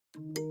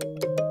Good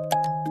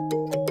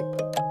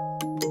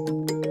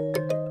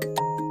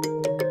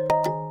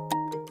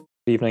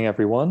evening,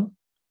 everyone.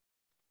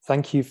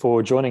 Thank you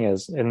for joining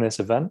us in this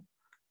event.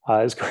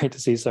 It's great to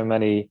see so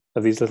many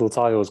of these little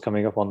tiles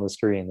coming up on the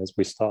screen as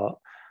we start.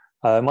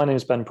 My name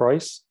is Ben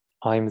Price.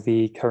 I'm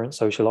the current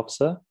social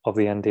officer of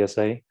the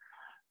NDSA.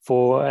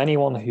 For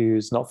anyone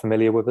who's not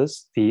familiar with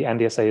us, the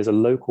NDSA is a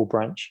local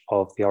branch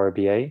of the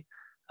RIBA.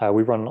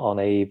 We run on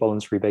a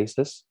voluntary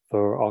basis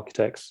for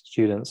architects,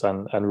 students,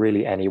 and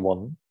really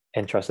anyone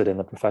interested in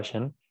the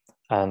profession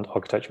and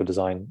architectural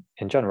design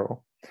in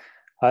general.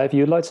 If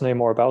you'd like to know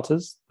more about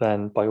us,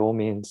 then by all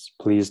means,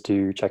 please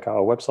do check out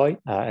our website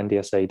at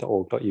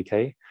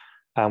ndsa.org.uk.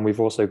 And we've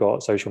also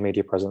got social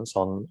media presence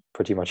on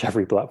pretty much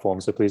every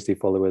platform, so please do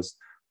follow us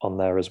on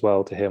there as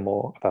well to hear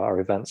more about our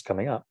events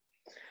coming up.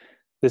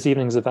 This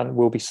evening's event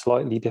will be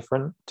slightly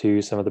different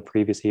to some of the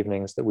previous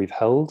evenings that we've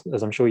held.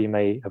 As I'm sure you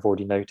may have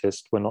already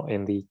noticed, we're not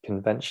in the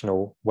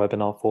conventional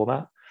webinar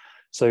format.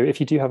 So if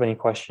you do have any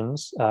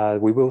questions,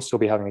 we will still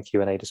be having a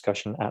Q&A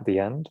discussion at the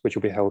end, which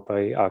will be held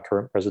by our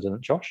current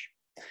president, Josh.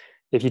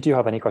 If you do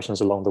have any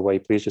questions along the way,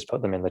 please just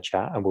put them in the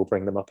chat and we'll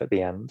bring them up at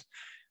the end.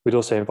 We'd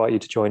also invite you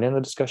to join in the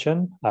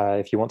discussion.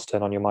 If you want to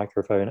turn on your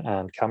microphone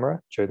and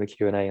camera during the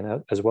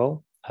Q&A as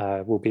well,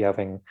 we'll be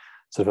having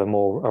sort of a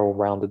more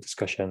all-rounded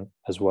discussion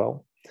as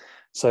well.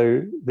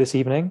 So this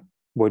evening,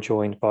 we're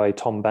joined by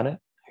Tom Bennett,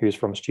 who's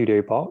from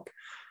Studio Bark,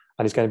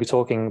 and he's going to be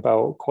talking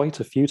about quite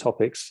a few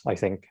topics, I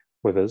think,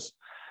 with us.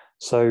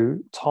 So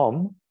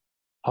Tom,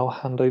 I'll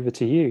hand over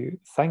to you.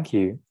 Thank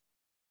you.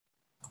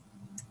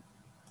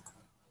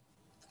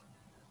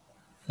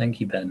 Thank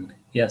you, Ben.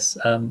 Yes,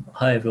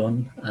 hi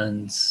everyone,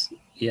 and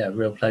yeah,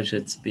 real pleasure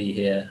to be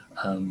here,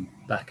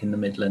 back in the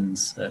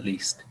Midlands, at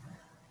least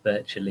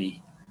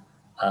virtually.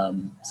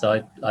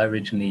 So I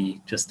originally,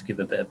 just to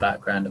give a bit of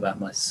background about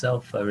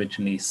myself, I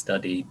originally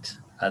studied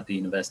at the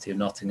University of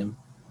Nottingham.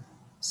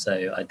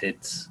 So I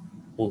did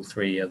all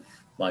three of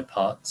my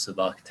parts of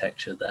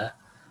architecture there,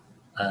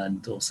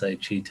 and also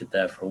tutored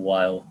there for a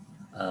while.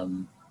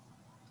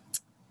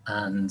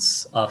 And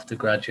after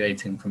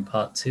graduating from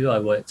part two, I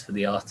worked for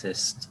the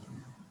artist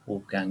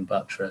Wolfgang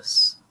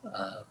Buttress,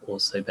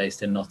 also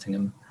based in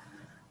Nottingham,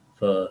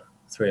 for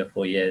 3 or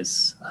 4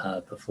 years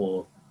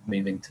before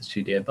moving to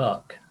Studio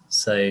Bark.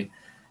 So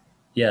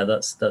yeah,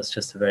 that's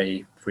just a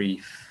very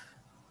brief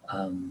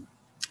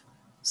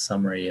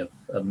summary of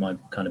my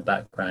kind of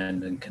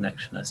background and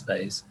connection, I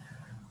suppose.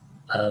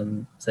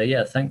 So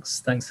yeah,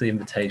 thanks for the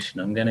invitation.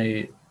 I'm going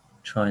to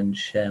try and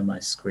share my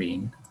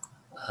screen.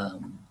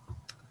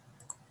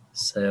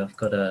 So I've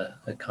got a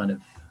kind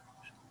of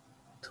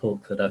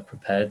talk that I've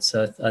prepared.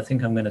 So I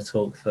think I'm going to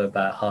talk for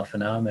about half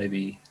an hour,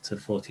 maybe to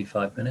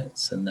 45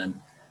 minutes. And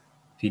then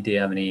if you do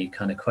have any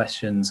kind of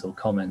questions or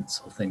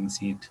comments or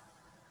things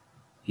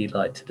you'd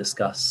like to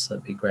discuss,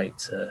 that'd be great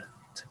to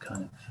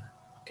kind of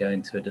go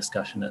into a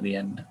discussion at the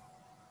end.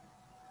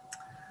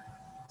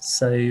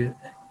 So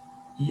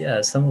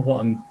yeah, some of what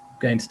I'm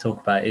going to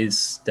talk about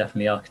is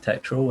definitely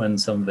architectural, and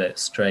some of it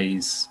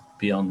strays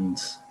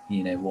beyond,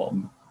 you know,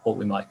 what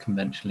we might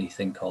conventionally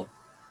think of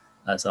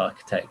as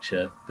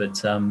architecture.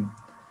 But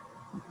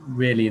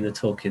really the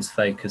talk is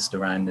focused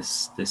around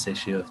this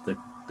issue of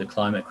the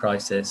climate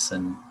crisis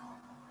and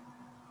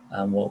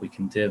what we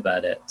can do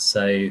about it.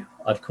 So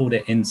I've called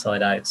it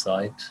Inside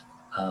Outside,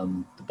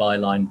 the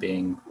byline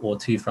being, or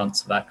two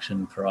fronts of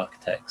action for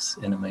architects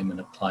in a moment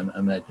of climate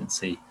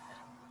emergency,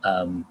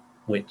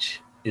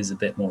 which is a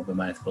bit more of a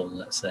mouthful,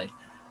 let's say.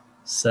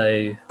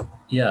 So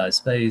yeah, I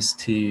suppose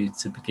to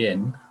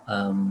begin,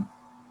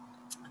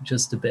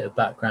 just a bit of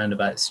background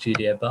about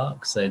Studio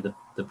Bark. So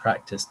the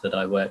practice that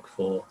I work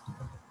for,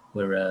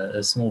 we're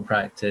a small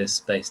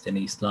practice based in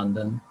East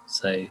London,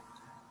 so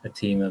a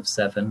team of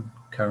 7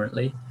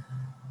 currently.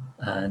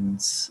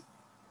 And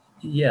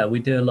yeah, we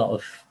do a lot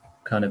of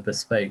kind of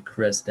bespoke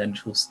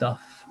residential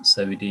stuff.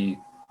 So we do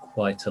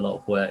quite a lot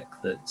of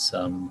work that's,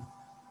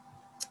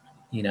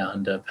 you know,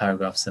 under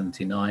paragraph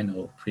 79,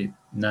 or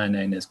now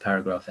known as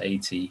paragraph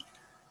 80.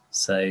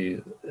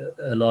 So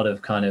a lot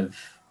of kind of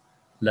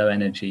low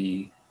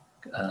energy,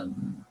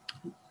 kind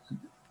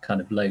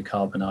of low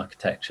carbon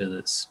architecture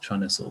that's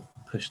trying to sort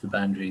of push the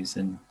boundaries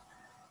in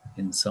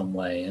some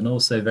way, and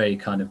also very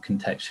kind of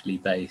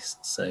contextually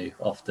based. So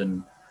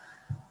often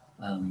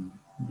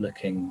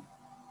looking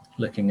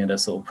at a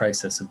sort of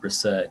process of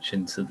research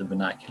into the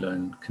vernacular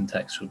and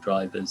contextual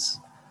drivers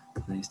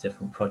for these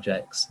different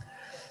projects.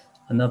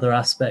 Another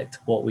aspect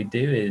of what we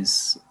do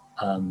is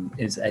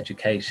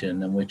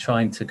education, and we're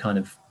trying to kind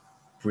of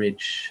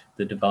bridge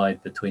the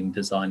divide between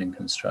design and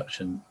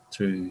construction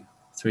through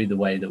the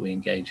way that we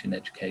engage in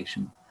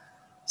education.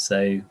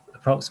 So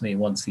approximately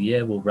once a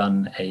year, we'll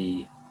run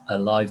a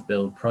live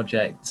build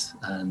project,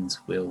 and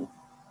we'll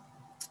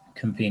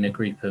convene a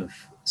group of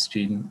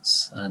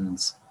students and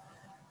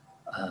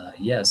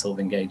yeah, sort of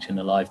engage in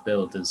a live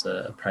build as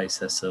a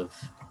process of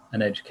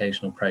an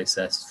educational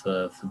process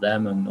for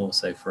them, and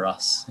also for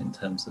us in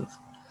terms of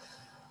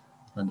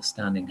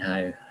understanding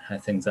how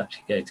things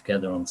actually go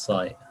together on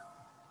site.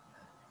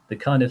 The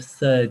kind of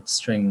third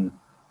string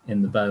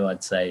in the bow,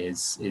 I'd say,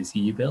 is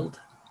U-Build.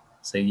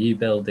 So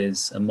U-Build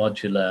is a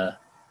modular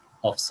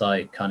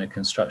off-site kind of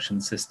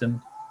construction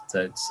system.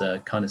 So it's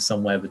kind of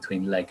somewhere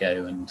between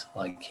Lego and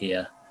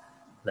IKEA,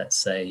 let's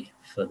say,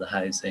 for the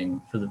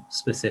housing,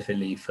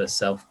 specifically for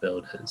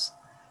self-builders.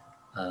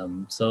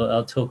 So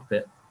I'll talk a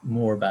bit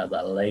more about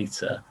that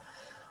later.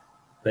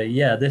 But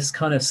yeah, this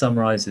kind of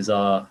summarizes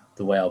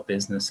the way our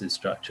business is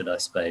structured, I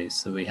suppose.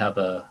 So we have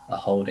a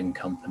holding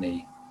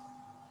company,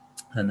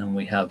 and then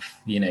we have,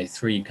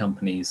 3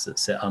 companies that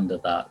sit under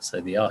that.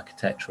 So the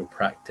architectural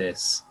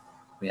practice,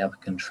 we have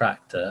a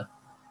contractor,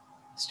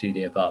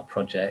 Studio of Art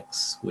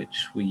Projects,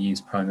 which we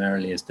use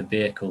primarily as the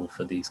vehicle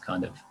for these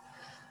kind of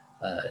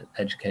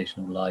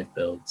educational live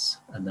builds.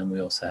 And then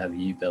we also have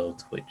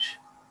U-Build, which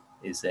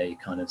is a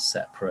kind of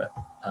separate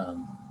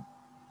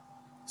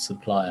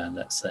supplier,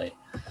 let's say.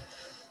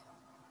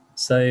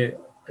 So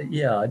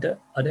yeah, I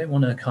don't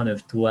want to kind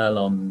of dwell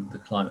on the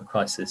climate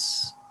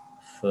crisis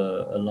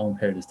for a long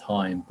period of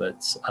time,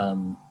 but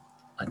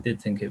I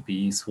did think it'd be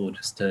useful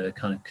just to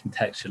kind of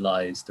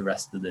contextualize the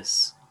rest of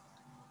this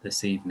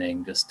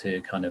evening, just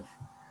to kind of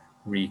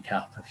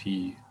recap a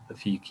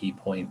few key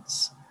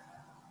points.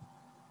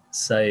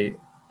 So,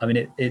 I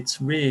mean,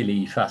 it's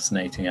really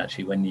fascinating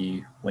actually when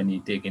you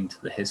dig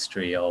into the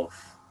history of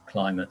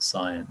climate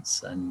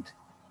science, and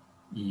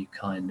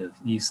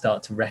you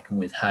start to reckon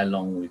with how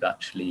long we've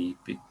actually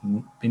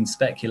been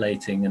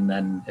speculating, and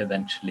then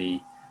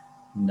eventually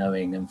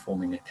knowing and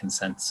forming a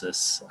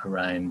consensus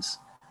around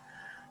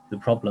the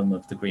problem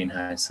of the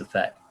greenhouse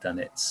effect and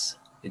its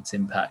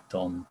impact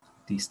on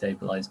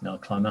destabilizing our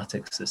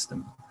climatic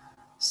system.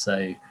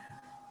 So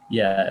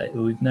yeah,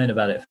 we've known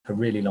about it for a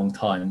really long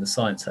time. The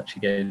science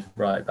actually goes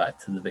right back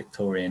to the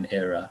Victorian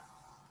era.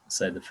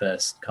 So the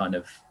first kind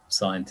of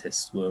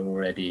scientists were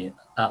already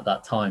at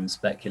that time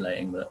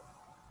speculating that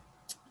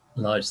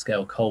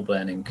large-scale coal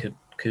burning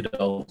could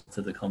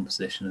alter the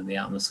composition of the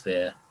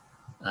atmosphere.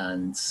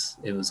 And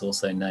it was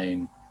also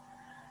known,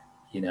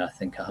 I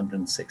think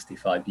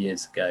 165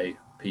 years ago,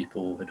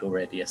 people had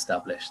already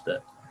established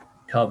that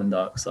carbon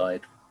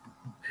dioxide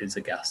is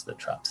a gas that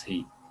traps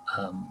heat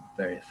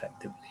very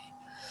effectively.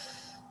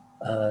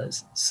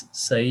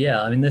 So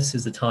yeah, I mean, this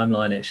is a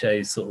timeline. It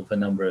shows sort of a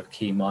number of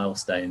key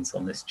milestones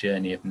on this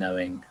journey of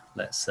knowing,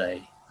 let's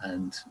say,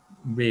 and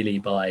really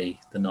by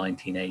the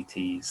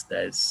 1980s,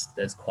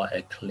 there's quite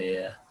a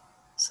clear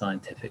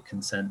scientific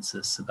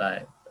consensus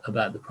about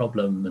the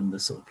problem and the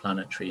sort of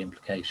planetary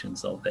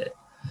implications of it.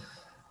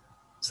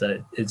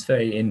 So it's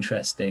very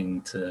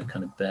interesting to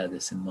kind of bear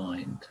this in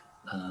mind.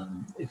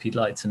 If you'd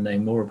like to know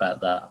more about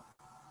that,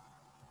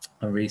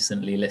 I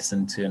recently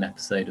listened to an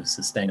episode of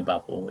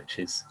Sustainababble, which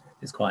is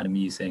quite an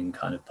amusing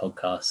kind of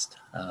podcast,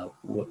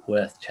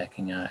 worth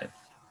checking out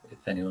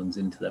if anyone's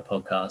into their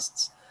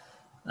podcasts.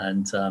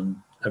 And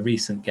a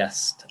recent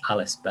guest,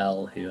 Alice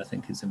Bell, who I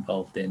think is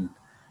involved in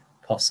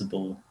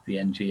Possible, the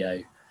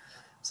NGO.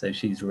 So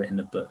she's written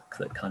a book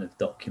that kind of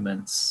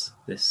documents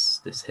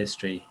this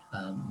history.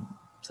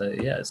 So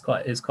yeah,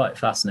 it's quite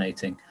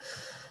fascinating.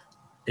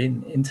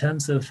 In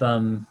terms of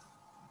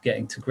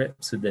getting to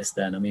grips with this,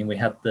 then, I mean, we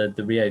had the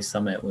Rio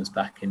summit was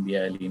back in the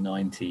early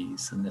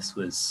 90s, and this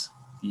was,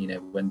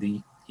 when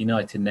the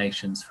United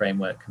Nations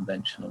Framework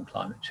Convention on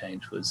Climate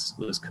Change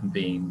was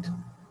convened,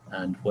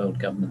 and world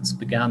governments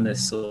began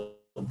this sort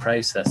of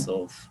process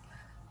of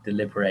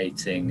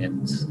deliberating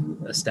and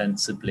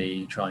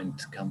ostensibly trying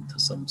to come to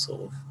some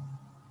sort of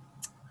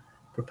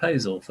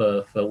proposal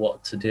for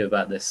what to do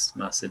about this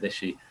massive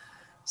issue.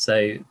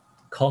 So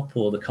COP,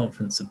 or the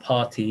Conference of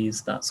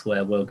Parties, that's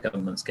where world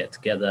governments get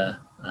together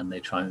and they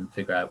try and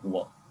figure out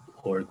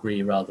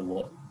agree rather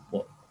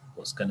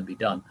what's going to be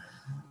done.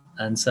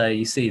 And so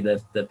you see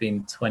there've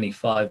been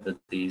 25 of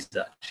these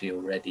actually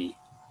already.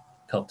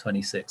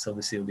 COP26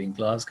 obviously will be in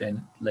Glasgow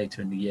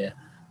later in the year,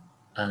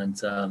 and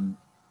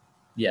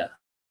yeah,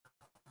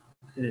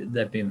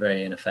 they've been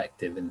very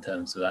ineffective in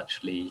terms of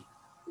actually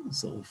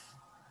sort of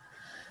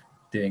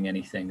doing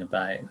anything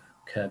about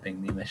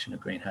curbing the emission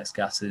of greenhouse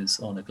gases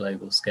on a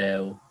global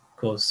scale. Of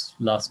course,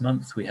 last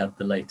month we had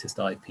the latest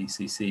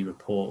IPCC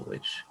report,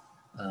 which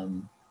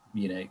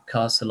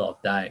casts a lot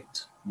of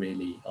doubt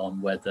really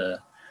on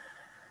whether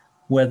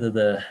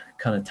the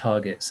kind of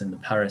targets in the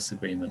Paris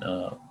Agreement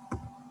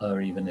are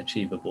even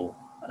achievable.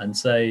 And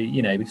so,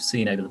 we've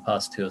seen over the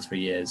past 2 or 3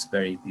 years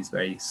these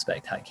very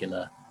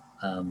spectacular,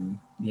 kind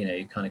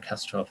of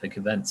catastrophic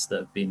events that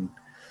have been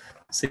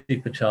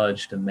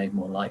supercharged and made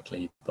more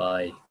likely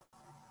by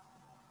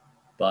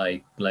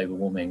global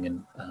warming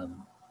and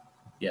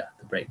the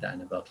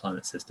breakdown of our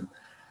climate system.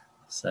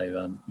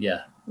 So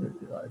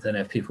I don't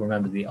know if people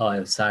remember the Eye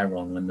of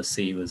Sauron when the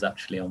sea was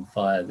actually on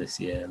fire this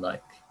year,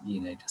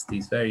 just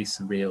these very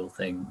surreal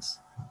things.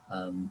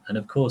 And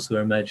of course,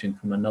 we're emerging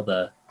from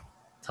another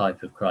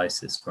type of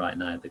crisis right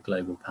now, the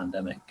global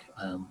pandemic,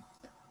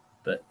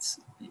 but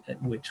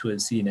which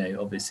was,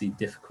 obviously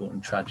difficult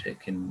and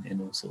tragic in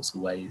all sorts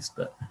of ways.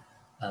 But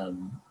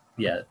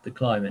the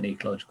climate and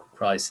ecological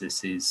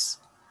crisis is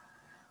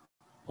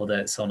although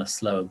it's on a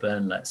slower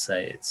burn, let's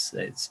say,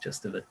 it's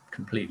just of a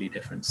completely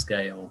different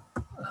scale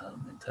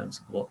in terms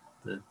of what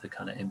the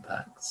kind of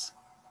impacts.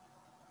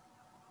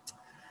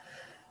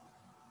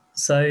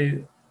 So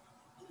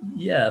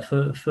yeah,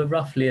 for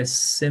roughly a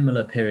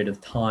similar period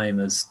of time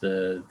as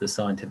the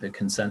scientific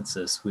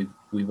consensus,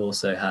 we've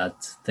also had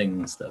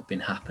things that have been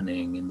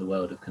happening in the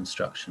world of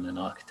construction and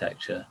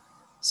architecture.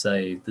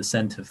 So the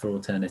Centre for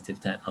Alternative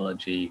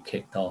Technology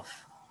kicked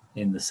off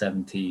in the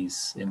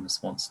 70s in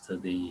response to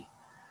the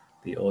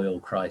oil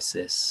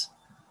crisis.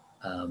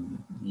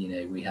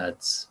 We had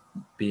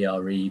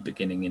BRE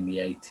beginning in the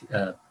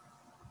 80s,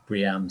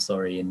 BREEAM,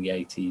 sorry, in the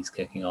 80s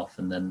kicking off,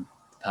 and then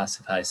the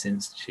Passive House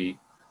Institute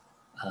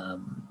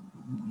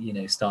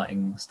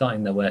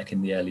starting their work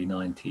in the early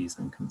 90s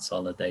and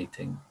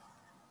consolidating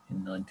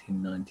in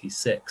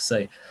 1996.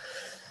 So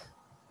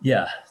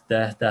yeah,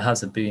 there's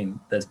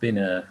been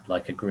a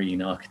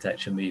green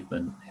architecture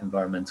movement.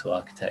 Environmental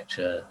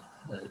architecture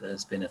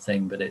has been a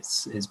thing, but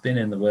it's been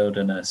in the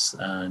wilderness,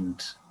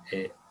 and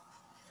it,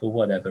 for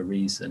whatever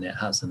reason, it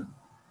hasn't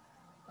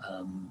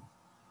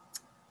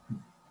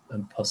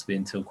and possibly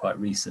until quite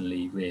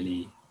recently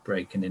really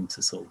breaking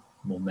into sort of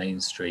more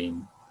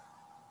mainstream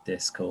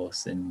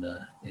discourse in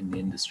the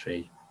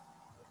industry.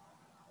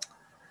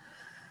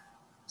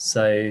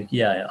 So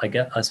yeah,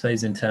 I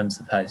suppose in terms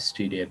of how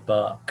Studio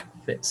Bark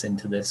fits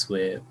into this,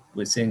 we're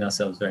seeing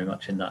ourselves very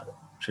much in that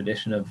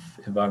tradition of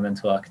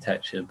environmental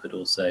architecture, but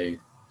also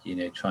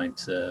trying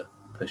to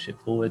push it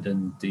forward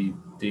and do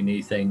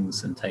new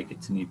things and take it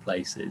to new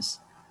places.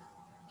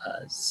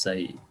 So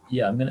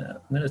yeah, I'm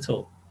gonna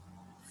talk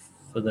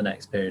for the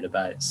next period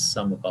about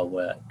some of our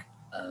work.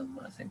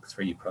 I think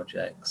 3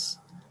 projects.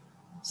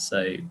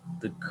 So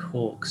the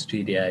Cork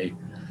Studio.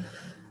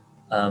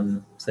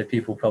 So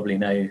people probably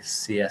know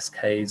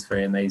CSK's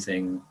very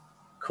amazing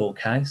Cork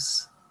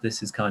House.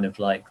 This is kind of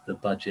like the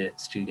budget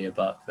Studio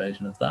Bark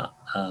version of that.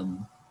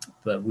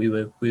 But we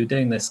were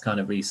doing this kind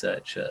of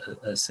research at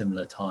a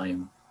similar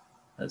time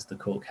as the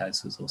Cork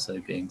House was also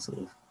being sort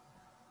of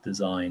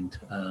designed.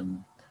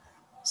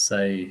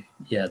 So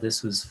yeah,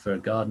 this was for a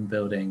garden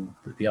building.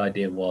 The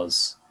idea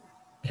was,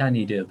 can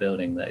you do a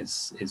building that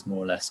is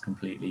more or less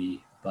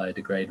completely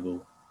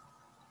biodegradable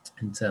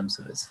in terms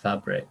of its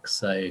fabric?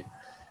 So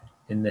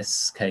in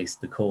this case,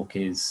 the cork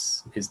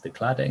is the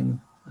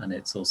cladding, and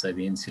it's also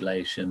the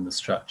insulation, the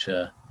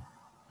structure,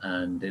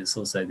 and it's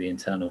also the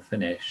internal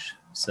finish.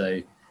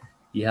 So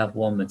you have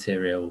one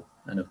material,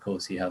 and of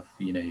course you have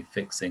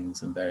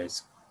fixings and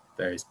various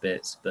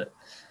bits, but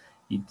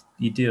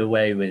you do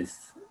away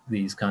with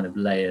these kind of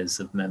layers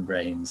of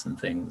membranes and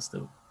things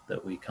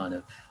that we kind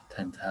of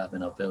tend to have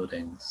in our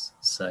buildings.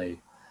 So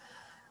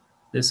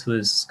this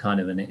was kind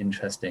of an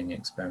interesting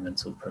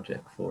experimental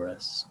project for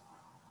us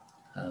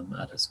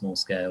at a small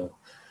scale.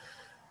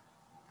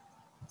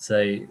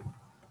 So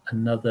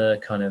another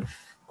kind of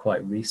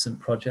quite recent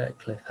project,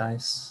 Cliff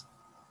House.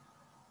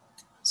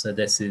 So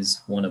this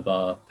is one of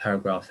our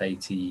paragraph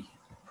 80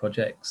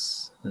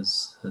 projects,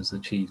 has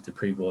achieved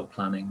approval of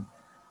planning.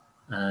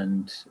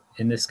 And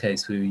in this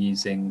case, we were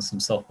using some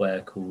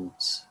software called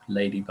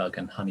Ladybug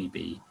and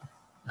Honeybee,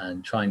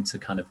 and trying to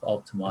kind of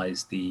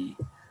optimize the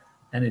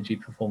energy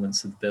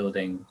performance of the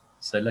building.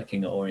 So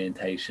looking at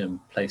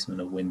orientation,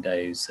 placement of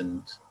windows,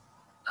 and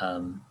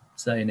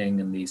zoning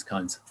and these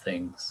kinds of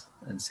things,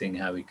 and seeing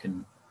how we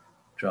can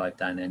drive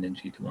down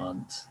energy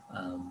demand.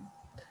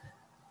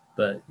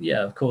 But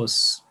yeah, of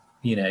course,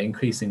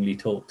 increasingly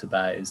talked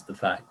about is the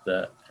fact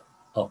that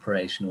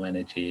operational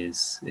energy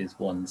is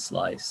one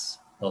slice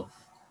of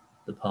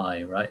the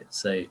pie, right?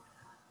 So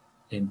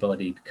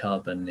embodied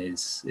carbon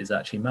is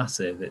actually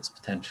massive. It's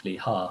potentially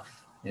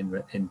half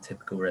in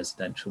typical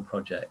residential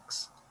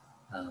projects.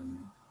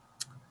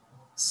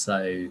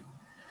 So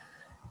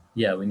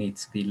yeah, we need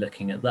to be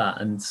looking at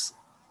that. And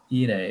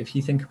if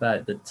you think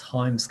about the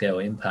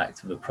timescale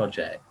impact of a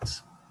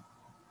project,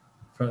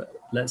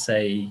 let's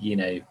say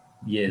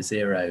year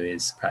 0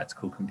 is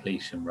practical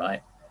completion,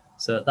 right?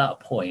 So at that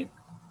point,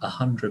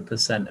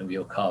 100% of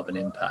your carbon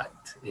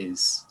impact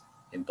is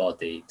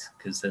embodied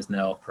because there's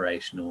no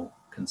operational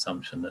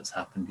consumption that's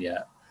happened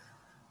yet.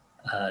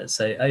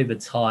 So over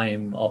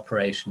time,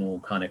 operational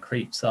kind of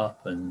creeps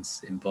up and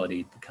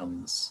embodied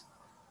becomes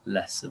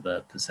less of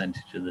a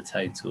percentage of the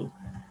total.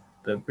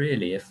 But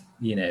really,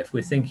 if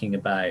we're thinking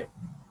about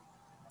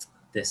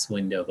this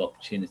window of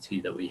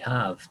opportunity that we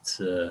have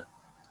to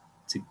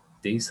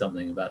do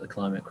something about the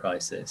climate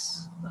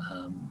crisis,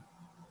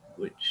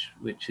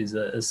 which is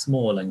a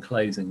small and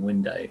closing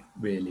window,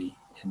 really,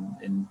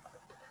 in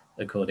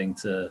according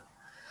to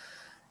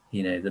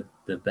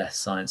the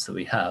best science that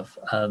we have.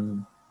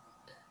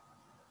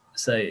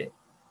 So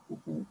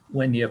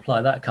when you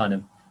apply that kind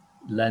of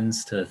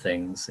lens to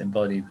things,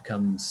 embodied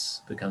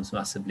becomes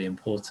massively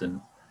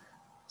important.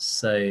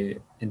 So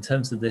in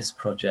terms of this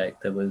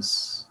project, there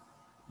was,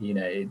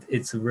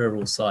 it's a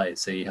rural site,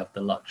 so you have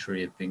the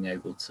luxury of being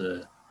able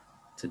to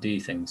do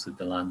things with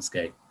the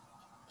landscape.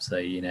 So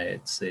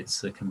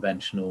it's a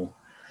conventional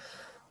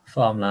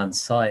farmland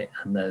site,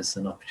 and there's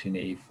an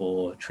opportunity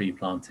for tree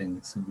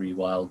planting, some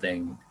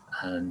rewilding,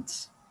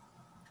 and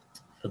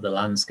for the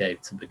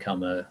landscape to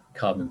become a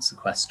carbon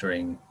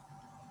sequestering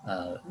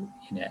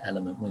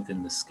element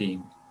within the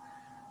scheme.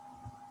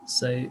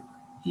 So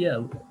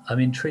yeah, I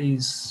mean,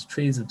 trees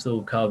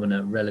absorb carbon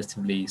at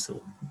relatively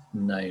sort of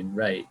known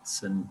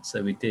rates, and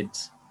so we did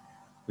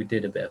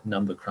a bit of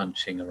number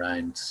crunching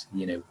around,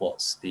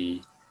 what's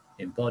the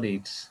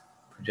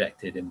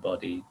projected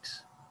embodied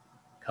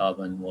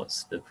carbon,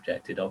 what's the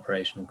projected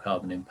operational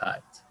carbon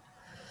impact.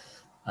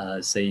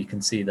 So you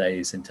can see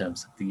those in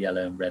terms of the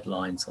yellow and red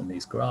lines on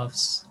these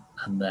graphs,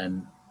 and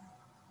then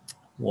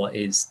what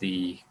is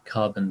the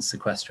carbon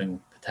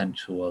sequestering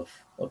potential of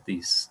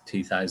these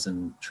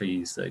 2,000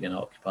 trees that are going to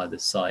occupy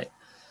this site.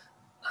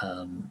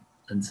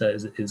 And so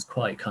it's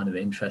quite kind of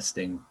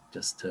interesting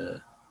just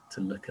to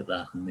look at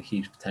that and the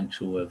huge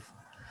potential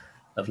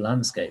of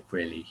landscape,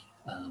 really,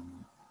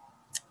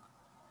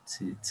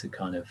 to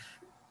kind of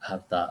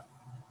have that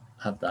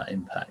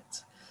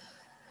impact.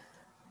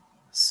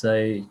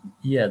 So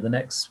yeah, the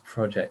next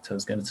project I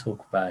was going to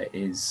talk about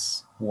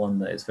is one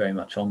that is very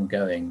much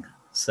ongoing.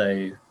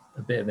 So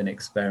a bit of an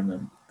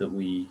experiment that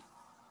we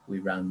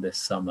ran this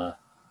summer,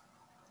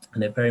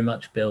 and it very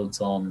much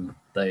builds on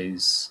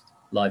those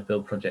live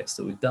build projects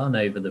that we've done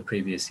over the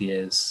previous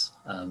years,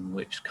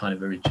 which kind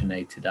of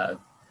originated out of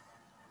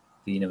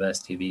the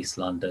University of East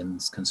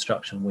London's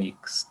construction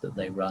weeks that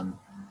they run.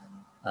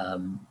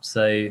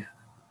 So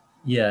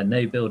yeah,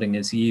 no building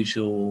as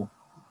usual.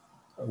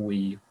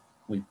 We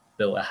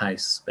built a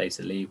house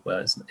basically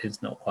where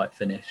it's not quite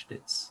finished.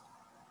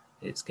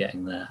 It's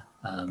getting there,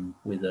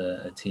 with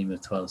a team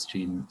of 12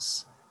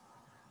 students.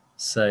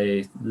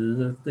 So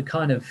the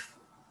kind of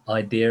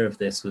idea of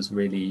this was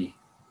really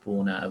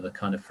born out of a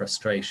kind of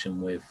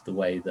frustration with the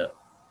way that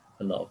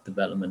a lot of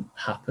development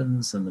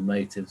happens and the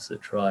motives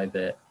that drive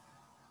it,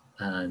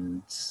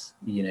 and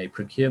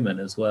procurement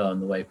as well,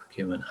 and the way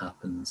procurement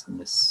happens, and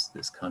this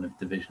kind of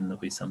division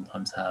that we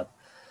sometimes have.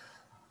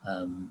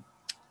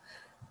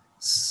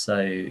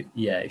 So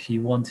yeah, if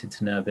you wanted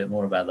to know a bit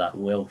more about that,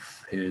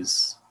 Wilf,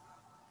 who's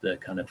the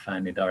kind of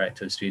founding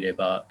director of Studio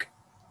Bark,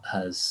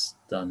 has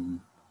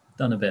done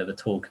a bit of a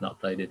talk and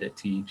uploaded it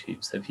to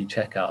YouTube. So if you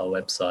check out our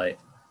website,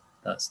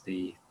 that's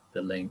the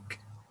link.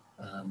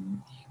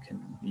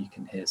 You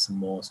can hear some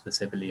more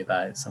specifically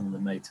about some of the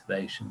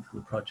motivation for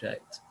the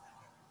project.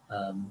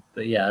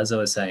 But yeah, as I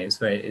was saying,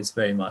 it's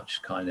very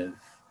much kind of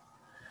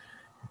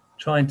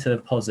trying to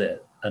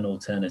posit an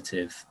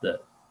alternative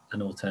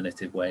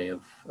way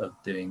of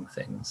doing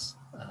things.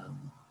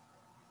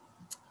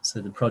 So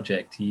the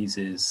project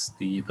uses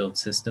the U-Build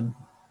system,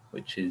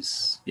 which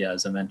is, yeah,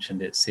 as I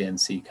mentioned, it's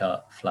CNC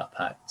cut, flat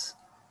packed,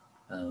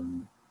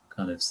 kind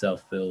of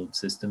self-build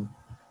system.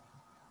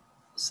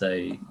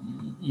 So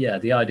yeah,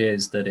 the idea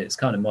is that it's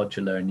kind of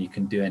modular and you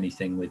can do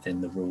anything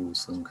within the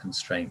rules and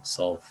constraints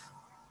of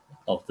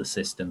the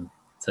system.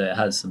 So it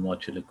has some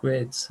modular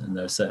grids and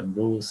there are certain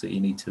rules that you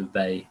need to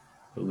obey,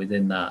 but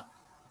within that,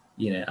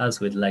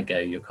 as with Lego,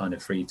 you're kind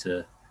of free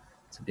to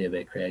be a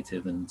bit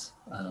creative and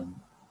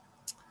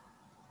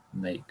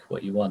make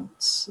what you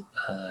want.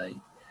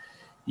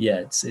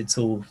 Yeah, it's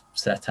all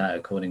set out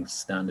according to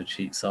standard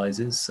sheet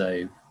sizes,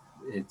 so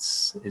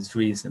it's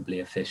reasonably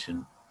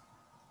efficient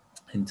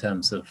in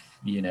terms of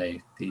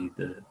the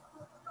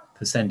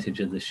percentage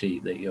of the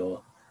sheet that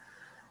you're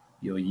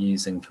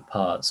using for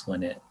parts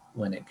when it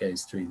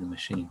goes through the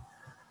machine.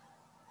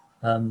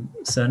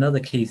 So another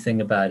key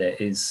thing about it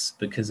is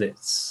because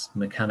it's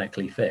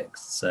mechanically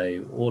fixed,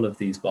 so all of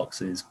these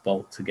boxes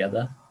bolt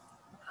together.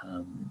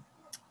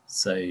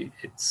 So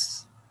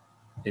it's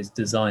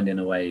designed in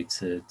a way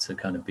to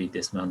kind of be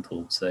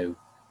dismantled. So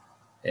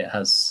it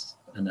has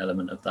an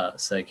element of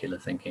that circular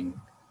thinking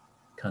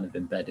kind of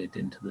embedded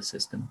into the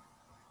system.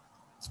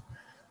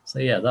 So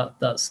yeah,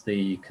 that's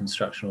the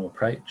constructional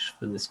approach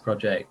for this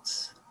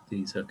project.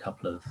 These are a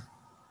couple of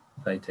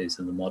photos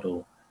of the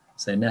model.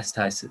 So Nest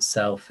House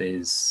itself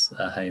is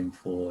a home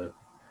for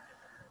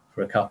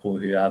a couple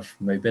who have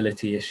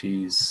mobility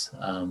issues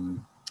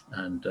and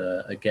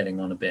are getting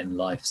on a bit in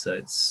life. So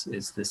it's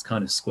this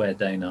kind of square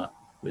donut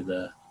with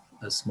a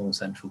small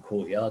central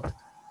courtyard,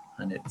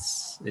 and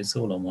it's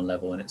all on one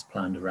level and it's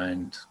planned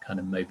around kind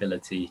of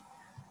mobility.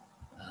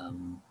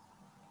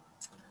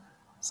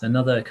 So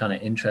another kind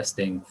of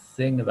interesting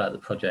thing about the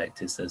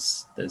project is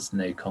there's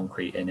no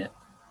concrete in it.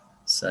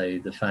 So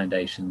the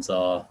foundations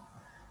are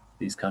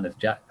these kind of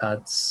jack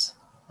pads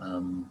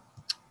on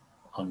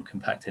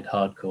compacted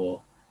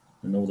hardcore,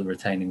 and all the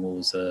retaining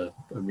walls are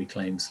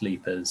reclaimed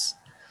sleepers.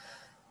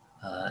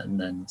 And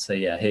then, so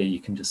yeah, here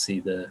you can just see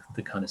the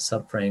kind of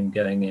subframe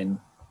going in,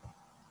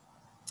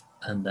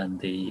 and then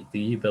the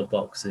U-Build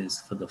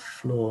boxes for the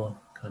floor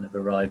kind of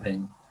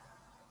arriving.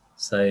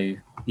 So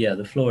yeah,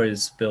 the floor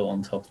is built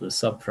on top of the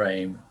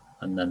subframe,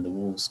 and then the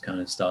walls kind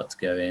of start to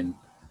go in,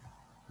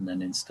 and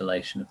then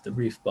installation of the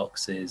roof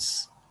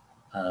boxes.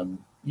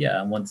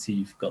 Yeah, and once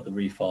you've got the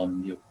roof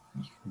on, you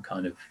can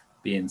kind of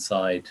be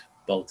inside,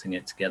 bolting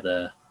it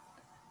together,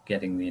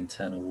 getting the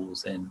internal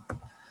walls in.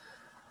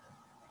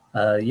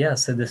 Yeah,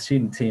 so the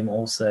student team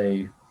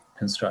also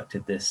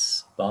constructed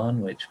this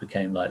barn, which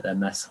became like their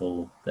mess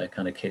hall, their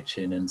kind of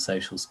kitchen and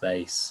social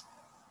space.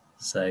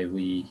 So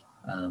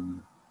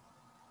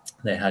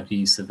they had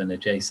use of an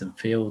adjacent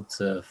field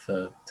to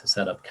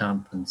set up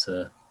camp and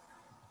to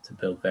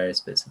build various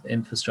bits of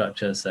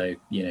infrastructure. So,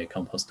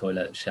 compost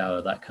toilet,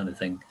 shower, that kind of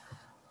thing.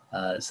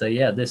 So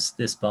yeah,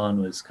 this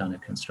barn was kind of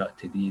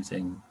constructed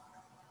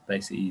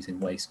basically using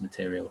waste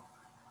material.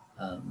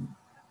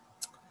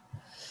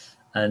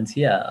 And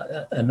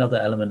yeah, another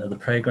element of the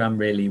program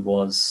really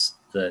was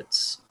that,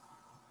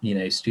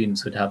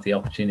 students would have the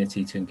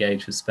opportunity to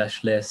engage with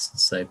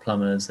specialists, so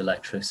plumbers,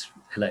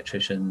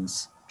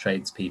 electricians,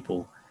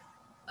 tradespeople.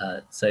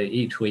 So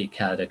each week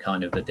had a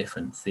kind of a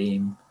different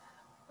theme.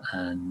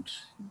 And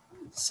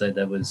so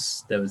there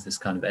was this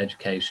kind of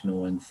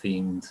educational and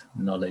themed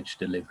knowledge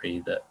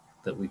delivery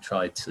that we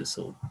tried to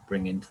sort of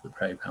bring into the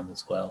program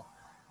as well.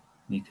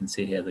 And you can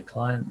see here the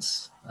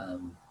clients.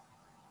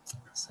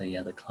 So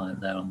yeah, the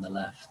client there on the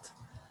left.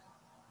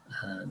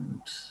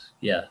 And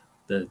yeah,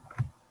 the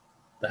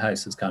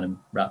house is kind of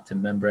wrapped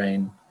in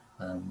membrane,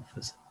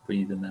 for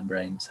breather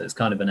membrane. So it's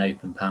kind of an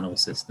open panel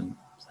system,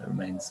 so it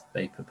remains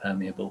vapor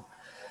permeable.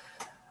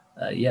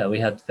 Yeah, we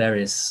had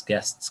various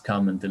guests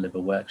come and deliver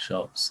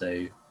workshops.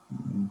 So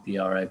the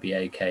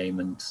ROBA came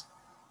and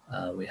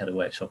we had a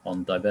workshop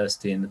on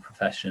diversity in the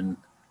profession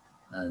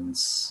and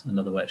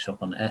another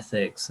workshop on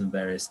ethics and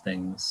various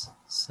things.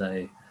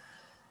 So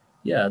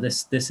yeah,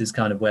 this is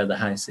kind of where the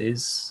house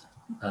is,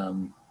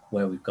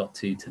 where we've got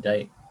to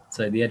date.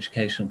 So the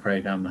educational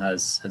program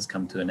has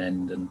come to an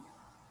end, and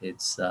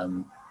it's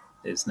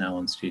now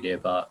on Studio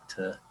Bark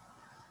to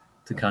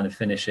kind of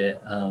finish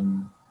it.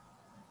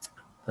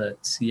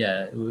 But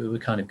yeah, we're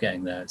kind of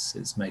getting there.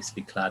 It's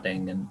mostly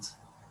cladding and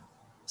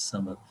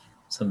some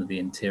of the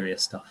interior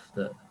stuff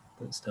that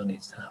still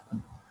needs to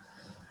happen.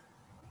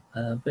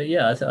 But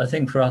yeah, I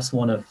think for us,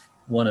 one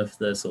of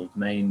the sort of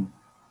main,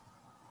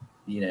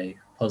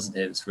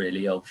 positives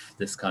really of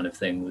this kind of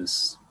thing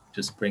was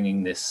just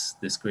bringing this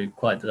group,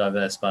 quite a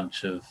diverse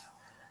bunch of,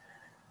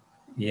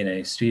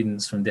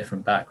 students from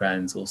different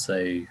backgrounds.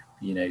 Also,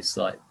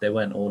 they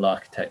weren't all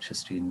architecture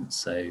students,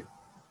 so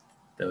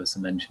there were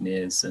some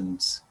engineers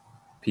and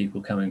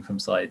people coming from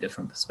slightly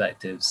different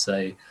perspectives.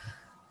 So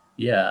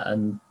yeah,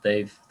 and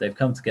they've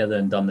come together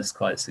and done this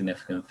quite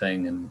significant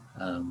thing,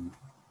 and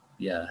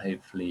yeah,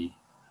 hopefully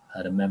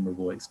had a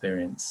memorable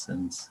experience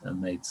and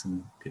made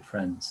some good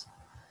friends.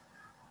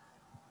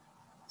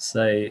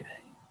 So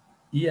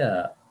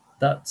yeah,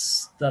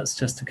 that's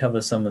just to cover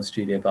some of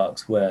Studio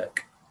Bark's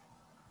work.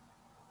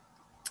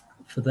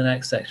 For the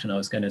next section, I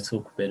was going to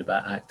talk a bit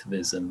about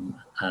activism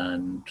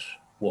and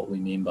what we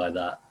mean by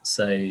that.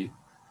 So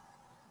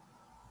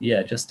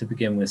yeah, just to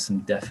begin with some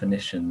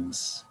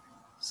definitions.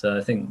 So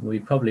I think we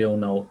probably all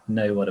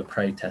know what a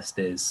protest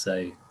is.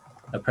 So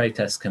a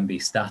protest can be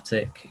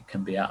static, it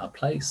can be at a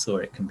place,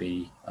 or it can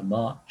be a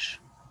march.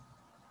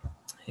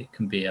 It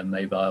can be a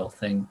mobile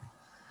thing.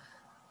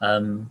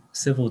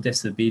 Civil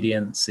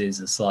disobedience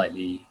is a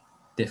slightly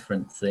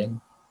different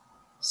thing.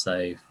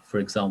 So for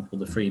example,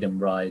 the Freedom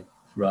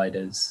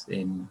Riders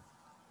in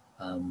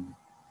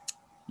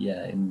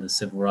the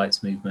civil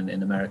rights movement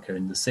in America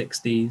in the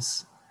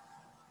 60s.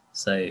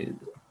 So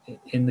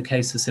in the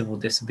case of civil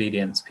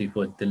disobedience,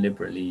 people are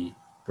deliberately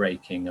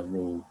breaking a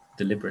rule,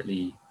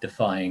 deliberately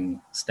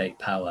defying state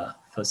power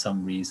for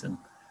some reason.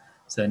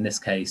 So in this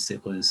case,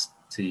 it was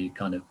to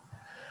kind of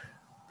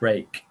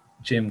break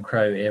Jim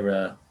Crow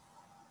era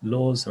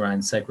laws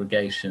around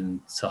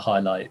segregation to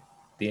highlight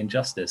the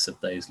injustice of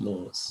those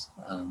laws.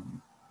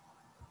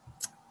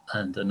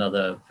 And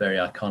another very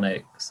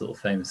iconic sort of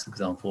famous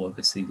example,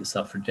 obviously the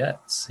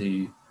suffragettes,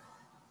 who,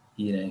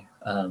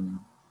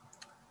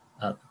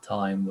 at the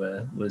time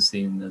were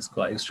seen as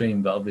quite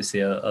extreme, but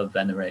obviously are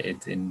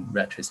venerated in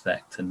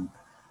retrospect and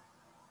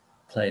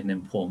played an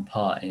important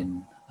part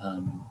in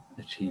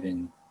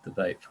achieving the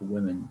vote for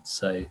women.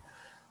 So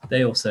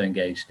they also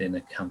engaged in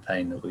a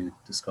campaign that we would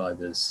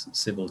describe as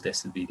civil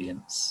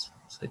disobedience,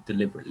 so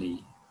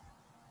deliberately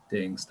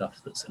doing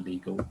stuff that's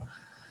illegal.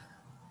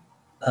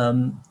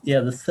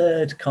 The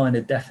third kind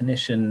of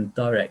definition,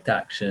 direct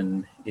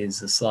action,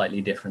 is a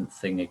slightly different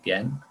thing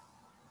again.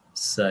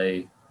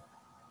 So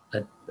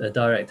a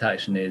direct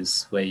action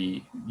is where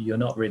you're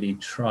not really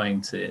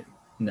trying to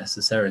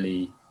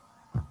necessarily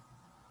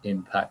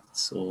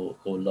impact or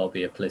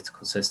lobby a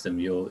political system.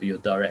 You're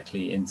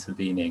directly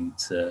intervening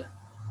to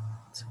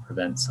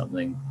prevent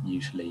something,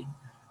 usually.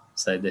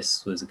 So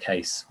this was a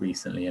case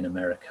recently in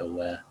America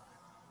where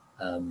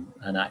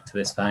an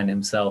activist found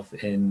himself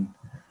in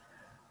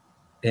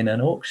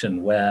an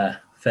auction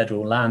where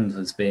federal land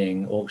was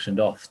being auctioned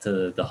off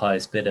to the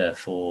highest bidder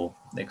for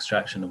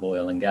extraction of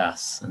oil and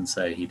gas. And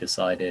so he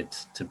decided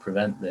to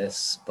prevent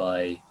this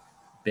by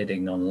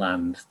bidding on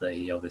land that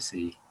he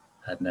obviously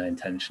had no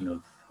intention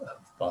of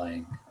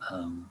buying.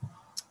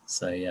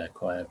 So yeah,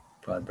 quite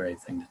a brave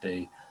thing to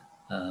do.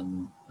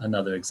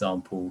 Another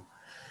example,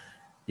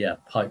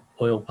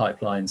 oil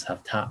pipelines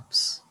have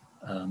taps,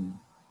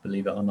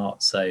 believe it or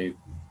not. So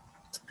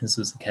This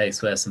was the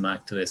case where some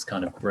activists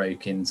kind of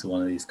broke into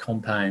one of these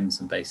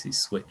compounds and basically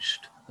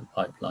switched the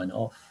pipeline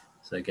off.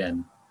 So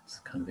again, it's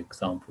a kind of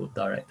example of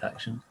direct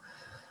action.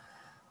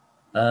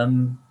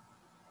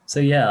 So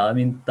yeah, I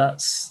mean,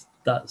 that's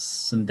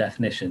some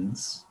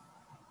definitions.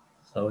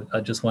 So I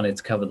just wanted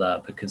to cover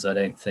that because I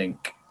don't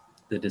think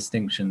the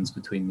distinctions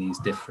between these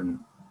different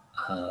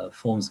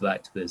forms of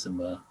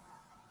activism are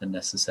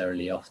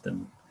necessarily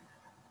often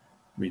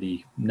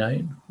really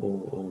known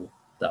or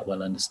that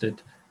well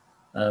understood.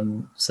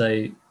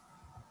 So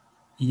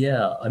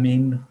yeah, I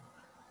mean,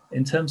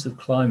 in terms of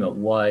climate,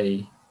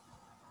 why,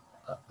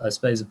 I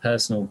suppose a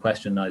personal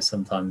question I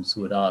sometimes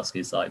would ask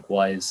is like,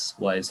 why is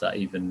that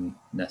even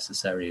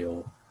necessary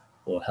or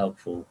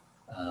helpful?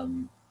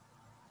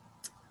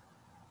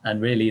 And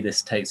really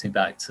this takes me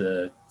back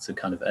to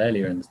kind of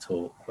earlier in the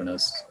talk when I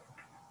was,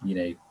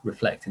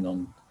 reflecting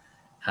on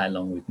how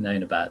long we've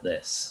known about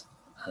this.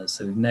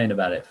 So we've known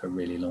about it for a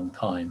really long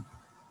time.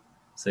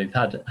 So we've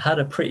had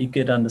a pretty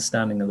good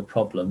understanding of the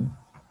problem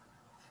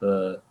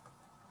for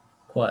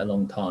quite a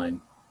long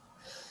time.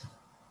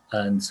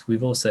 And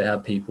we've also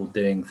had people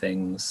doing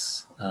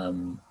things,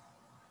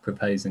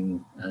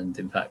 proposing and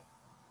in fact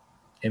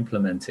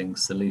implementing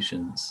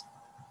solutions.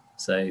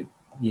 So,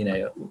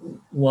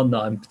 one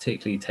that I'm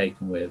particularly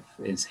taken with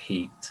is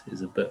Heat,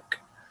 is a book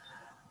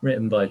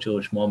written by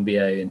George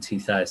Monbiot in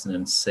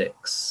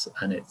 2006.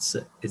 And it's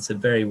a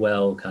very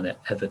well kind of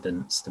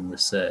evidenced and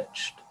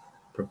researched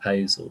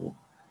proposal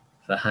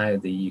for how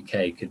the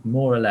UK could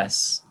more or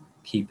less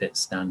keep its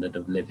standard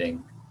of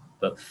living,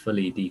 but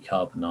fully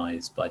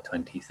decarbonise by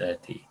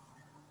 2030.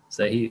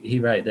 So he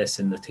wrote this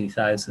in the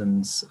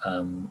 2000s.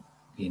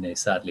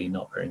 Sadly,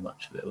 not very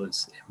much of it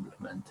was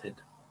implemented.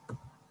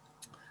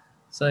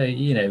 So,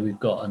 we've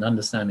got an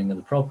understanding of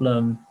the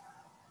problem,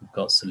 we've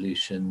got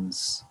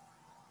solutions,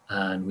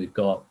 and we've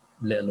got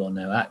little or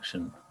no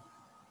action.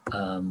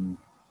 And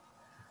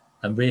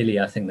really,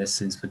 I think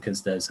this is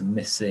because there's a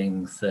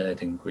missing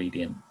third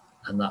ingredient,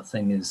 and that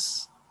thing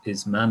is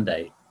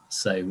mandate.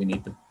 So we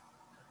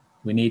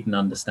need an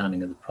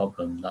understanding of the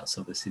problem. That's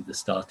obviously the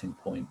starting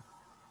point.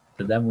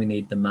 But then we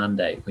need the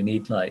mandate. We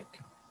need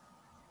like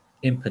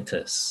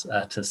impetus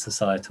at a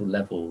societal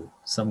level,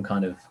 some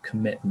kind of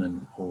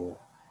commitment or,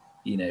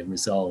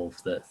 resolve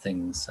that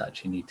things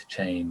actually need to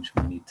change.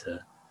 We need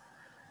to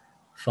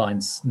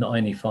not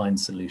only find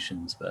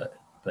solutions, but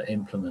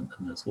implement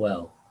them as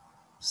well.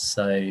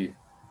 So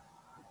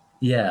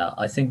yeah,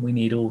 I think we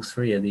need all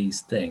three of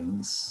these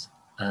things.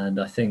 And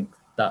I think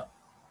that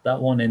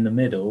one in the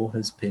middle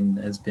has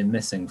been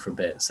missing for a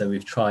bit. So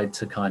we've tried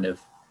to kind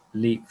of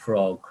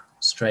leapfrog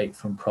straight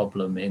from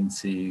problem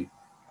into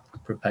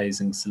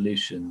proposing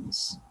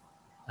solutions,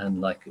 and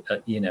like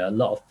a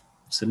lot of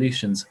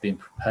solutions have been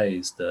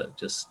proposed that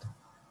just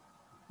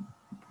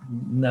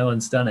no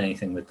one's done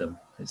anything with them.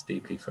 It's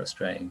deeply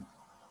frustrating,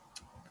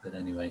 but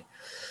anyway.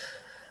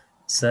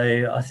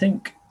 So I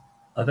think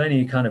I've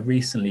only kind of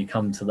recently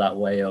come to that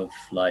way of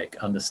like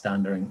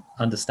understanding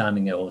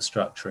it or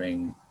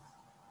structuring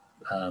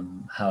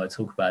how I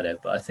talk about it.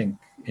 But I think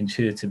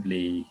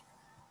intuitively,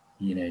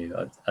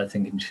 I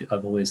think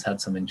I've always had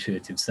some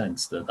intuitive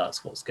sense that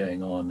that's what's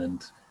going on,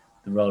 and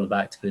the role of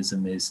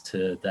activism is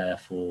to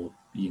therefore,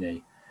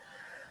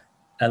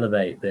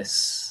 elevate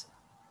the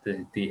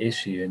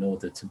issue in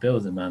order to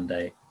build a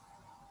mandate.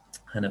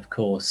 And of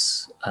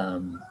course,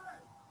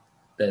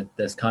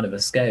 there's kind of a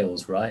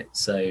scales, right?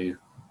 So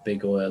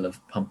big oil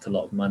have pumped a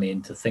lot of money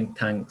into think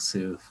tanks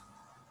who've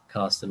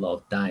cast a lot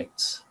of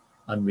doubts,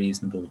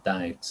 unreasonable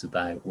doubts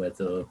about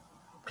whether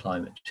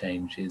climate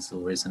change is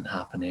or isn't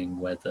happening,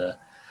 whether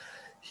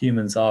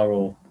humans are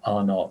or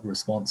are not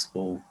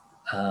responsible.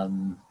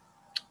 And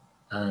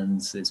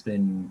it's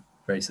been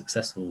very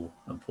successful,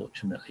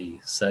 unfortunately.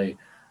 So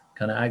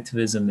kind of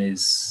activism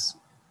is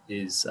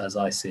as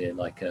I see it,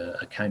 like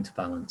a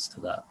counterbalance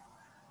to that,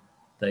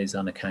 those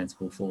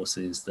unaccountable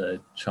forces that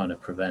are trying to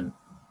prevent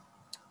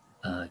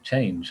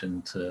change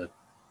and to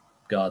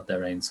guard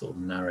their own sort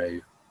of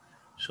narrow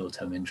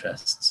short-term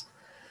interests.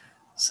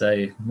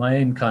 So my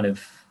own kind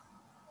of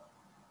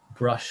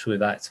brush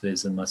with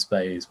activism, I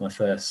suppose, my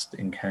first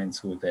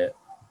encounter with it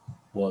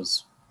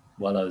was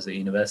while I was at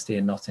university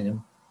in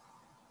Nottingham.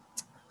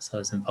 So I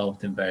was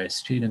involved in various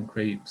student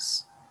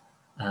groups,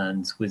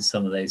 and with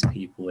some of those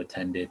people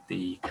attended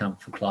the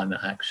Camp for Climate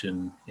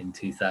Action in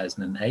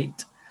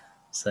 2008.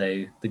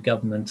 So the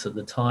government at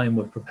the time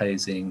were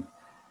proposing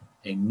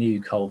a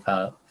new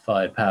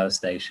coal-fired power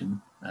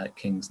station at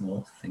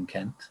Kingsnorth in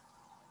Kent,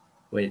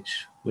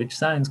 which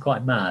sounds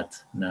quite mad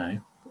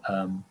now,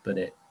 but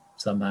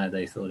somehow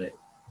they thought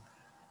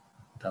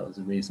that was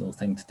a reasonable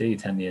thing to do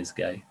 10 years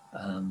ago.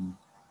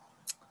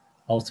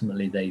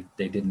 Ultimately, they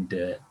didn't do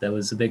it. There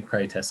was a big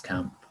protest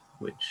camp,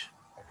 which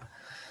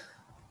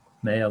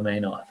may or may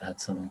not have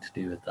had something to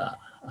do with that,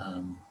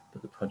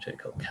 but the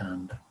project got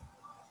canned.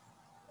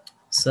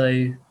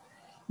 So,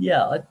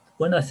 yeah,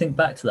 when I think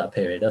back to that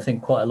period, I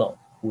think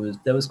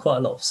there was quite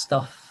a lot of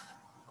stuff,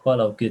 quite a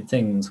lot of good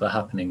things were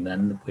happening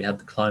then. We had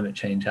the Climate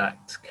Change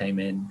Act came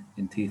in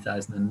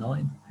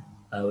 2009.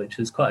 which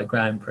was quite a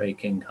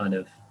groundbreaking kind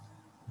of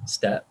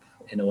step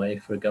in a way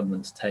for a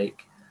government to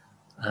take.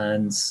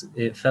 And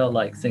it felt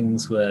like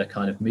things were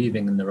kind of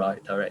moving in the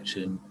right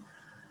direction.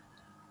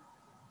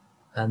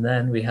 And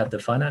then we had the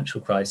financial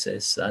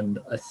crisis, and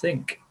I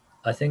think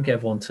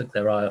everyone took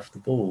their eye off the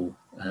ball,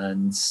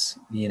 and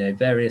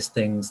various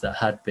things that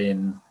had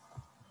been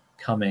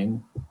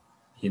coming,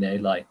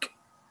 like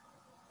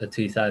the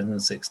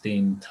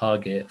 2016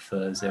 target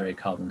for zero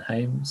carbon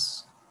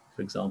homes,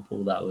 for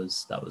example, that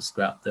was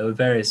scrapped. There were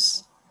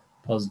various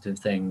positive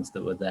things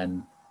that were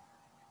then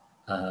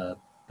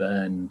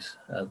burned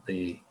at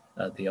the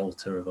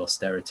altar of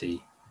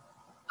austerity,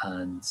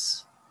 and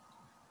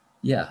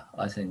yeah,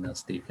 I think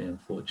that's deeply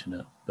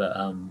unfortunate, but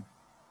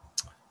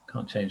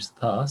can't change the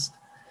past.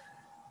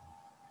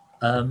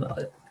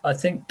 I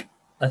think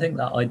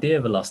that idea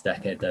of a lost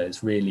decade, though,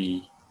 is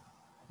really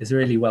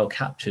well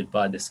captured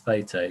by this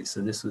photo.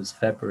 So this was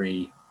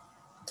February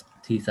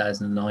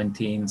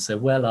 2019, so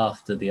well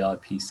after the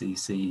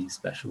IPCC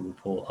special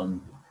report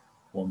on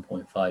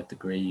 1.5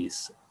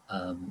 degrees.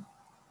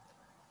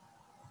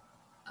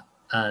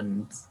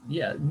 And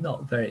yeah,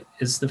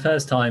 it's the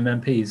first time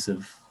MPs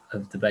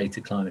have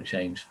debated climate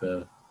change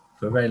for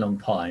a very long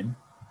time,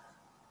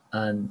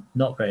 and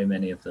not very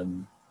many of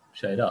them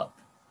showed up,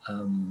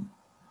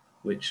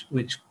 which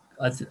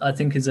I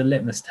think is a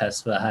litmus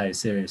test for how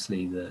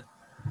seriously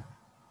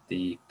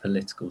the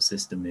political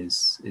system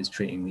is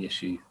treating the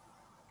issue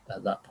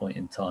at that point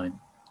in time.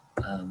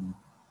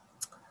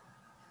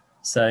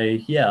 So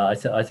yeah,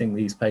 I think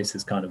these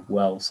places kind of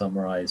well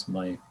summarize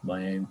my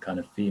own kind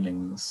of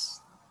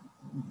feelings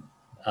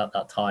at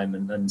that time,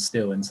 and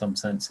still in some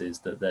senses,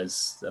 that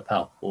there's a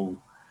palpable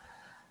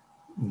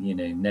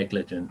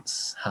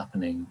negligence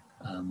happening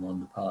on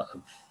the part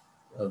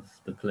of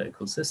the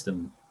political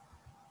system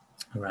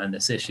around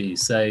this issue.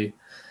 So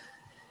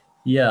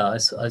yeah, I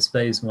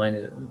suppose my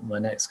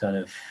next kind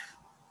of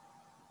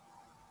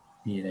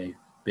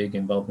big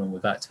involvement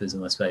with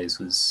activism, I suppose,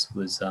 was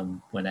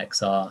when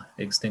XR,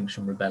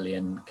 Extinction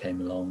Rebellion,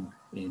 came along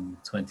in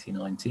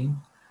 2019.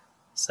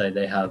 So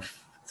they have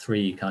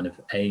three kind of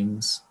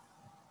aims,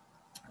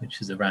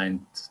 which is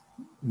around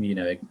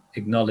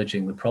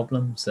acknowledging the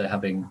problem. So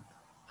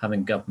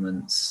having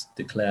governments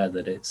declare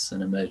that it's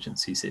an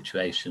emergency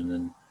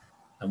situation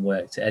and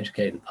work to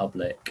educate the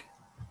public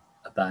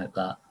about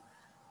that.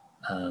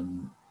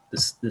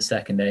 The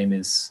second aim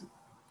is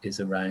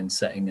around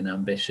setting an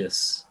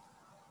ambitious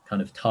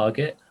kind of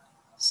target.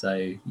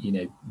 So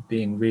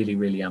being really,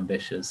 really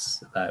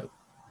ambitious about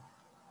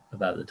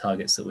the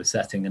targets that we're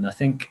setting. And I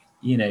think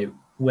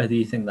whether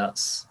you think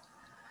that's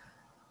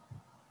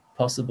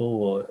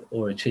possible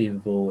or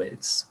achievable,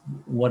 it's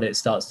what it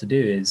starts to do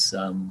is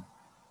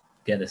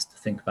get us to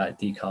think about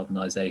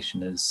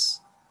decarbonisation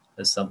as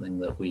something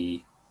that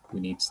we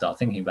need to start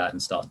thinking about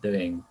and start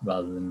doing,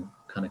 rather than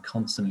kind of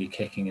constantly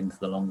kicking into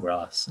the long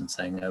grass and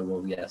saying, oh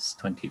well, yes,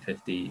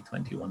 2050,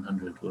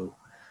 2100, we'll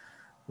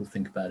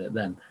think about it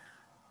then.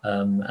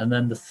 And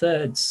then the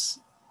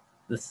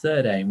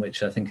third aim,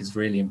 which I think is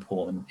really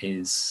important,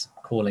 is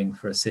calling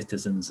for a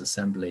citizens'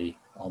 assembly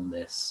on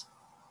this.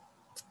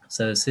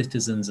 So a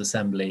citizens'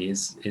 assembly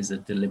is a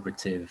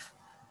deliberative,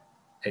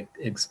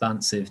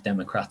 expansive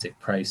democratic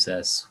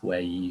process where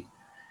you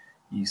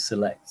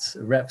select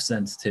a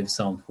representative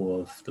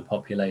sample of the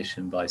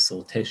population by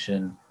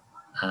sortition,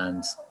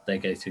 and they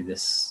go through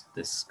this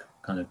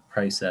kind of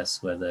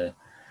process where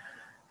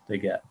they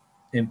get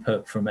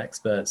input from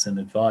experts and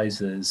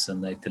advisors,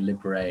 and they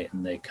deliberate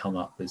and they come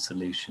up with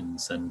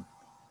solutions and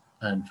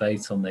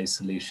vote on those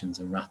solutions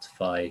and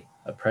ratify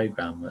a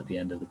program at the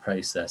end of the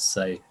process.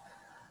 So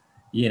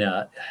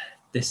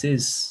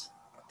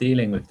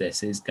dealing with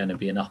this is going to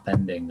be an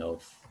upending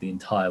of the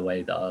entire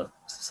way that our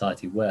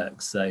society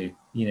works. So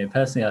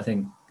personally, I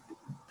think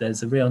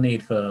there's a real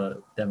need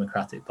for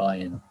democratic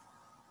buy-in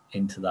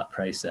into that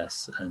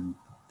process, and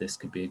this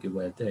could be a good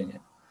way of doing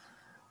it.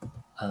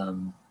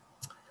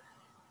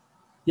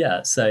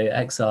 Yeah, so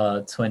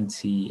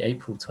XR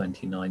April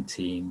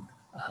 2019,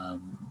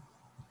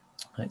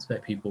 I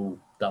expect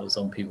that was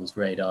on people's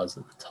radars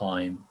at the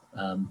time,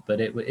 but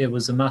it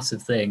was a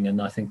massive thing,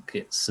 and I think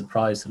it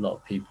surprised a lot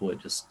of people at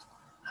just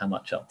how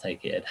much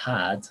uptake it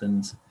had.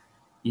 And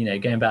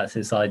going back to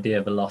this idea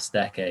of a lost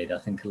decade, I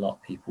think a lot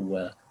of people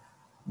were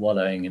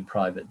wallowing in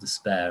private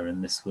despair,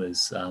 and this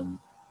was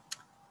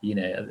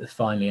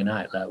finally an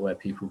outlet where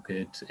people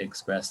could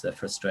express their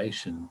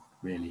frustration,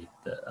 really,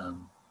 that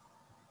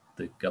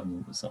the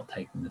government was not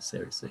taking this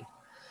seriously.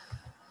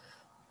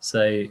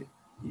 So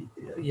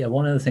yeah,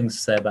 one of the things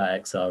to say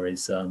about XR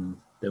is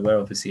they were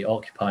obviously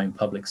occupying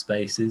public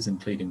spaces,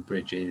 including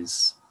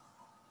bridges.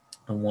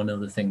 And one of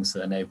the things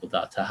that enabled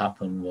that to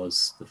happen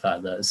was the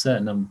fact that a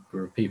certain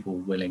number of people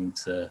were willing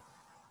to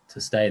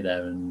stay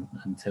there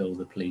until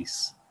the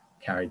police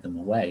carried them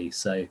away.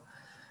 So,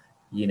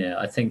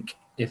 I think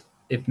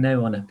if no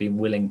one had been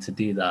willing to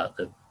do that,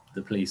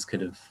 the police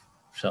could have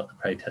shut the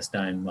protest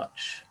down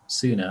much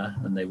sooner,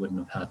 and they wouldn't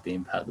have had the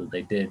impact that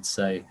they did.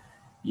 So,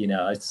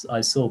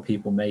 I saw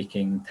people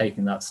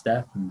taking that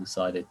step and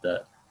decided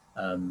that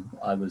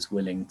I was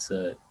willing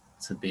to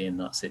be in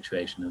that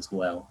situation as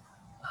well.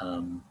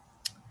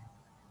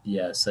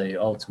 Yeah, so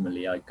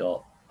ultimately I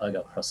got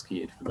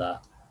prosecuted for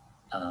that,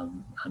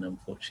 and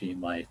unfortunately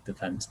my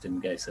defence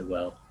didn't go so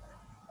well.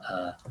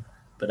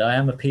 But I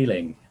am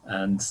appealing,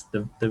 and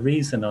the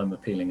reason I'm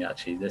appealing,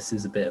 actually, this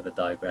is a bit of a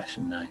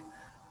digression now.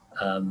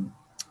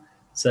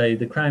 So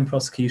the Crown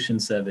Prosecution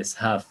Service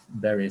have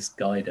various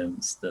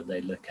guidance that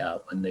they look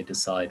at when they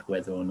decide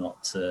whether or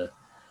not to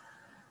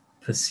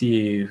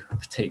pursue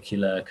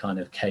particular kind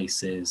of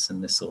cases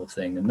and this sort of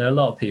thing. And there are a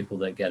lot of people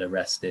that get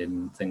arrested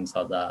and things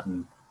like that,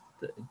 and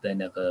they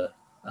never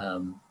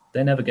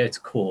go to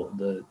court.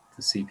 The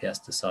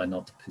CPS decide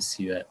not to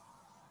pursue it.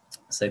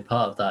 So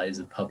part of that is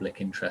a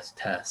public interest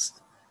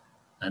test.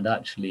 And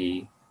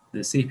actually, the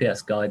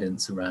CPS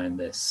guidance around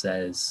this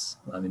says,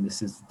 I mean,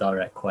 this is a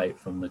direct quote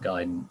from the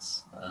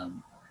guidance,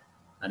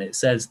 and it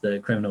says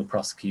that criminal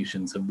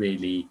prosecutions are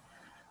really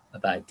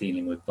about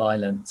dealing with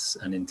violence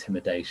and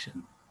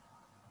intimidation.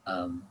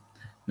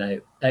 Now,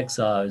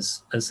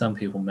 XR, as some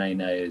people may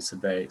know, is a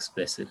very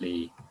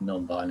explicitly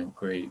non-violent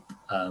group.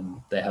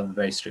 They have a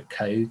very strict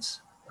code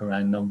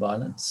around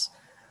non-violence.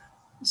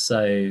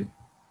 So,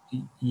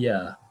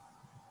 yeah.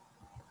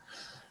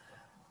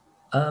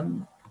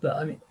 But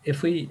I mean,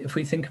 if we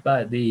think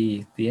about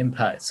the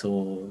impact,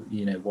 or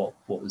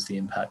what was the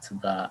impact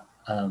of that,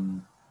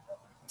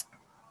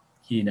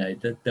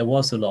 there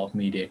was a lot of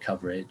media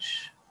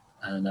coverage,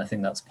 and I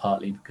think that's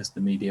partly because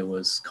the media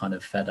was kind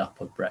of fed up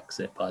of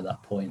Brexit by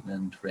that point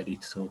and ready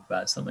to talk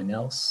about something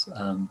else.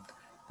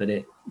 But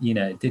it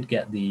did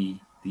get the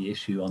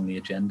issue on the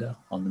agenda,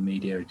 on the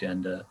media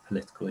agenda,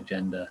 political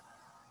agenda,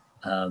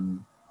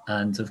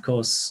 and of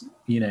course,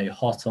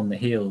 hot on the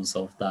heels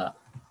of that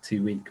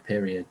 2-week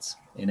period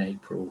in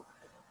April,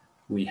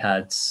 we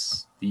had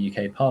the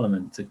UK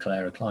Parliament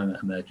declare a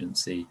climate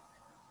emergency.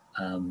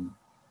 And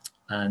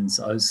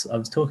I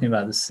was talking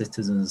about the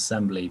Citizens'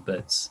 Assembly,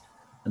 but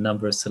a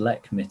number of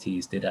select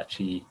committees did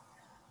actually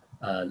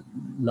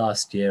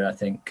last year, I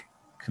think,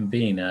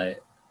 convene a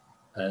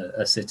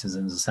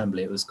Citizens'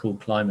 Assembly. It was called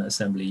Climate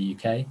Assembly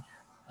UK.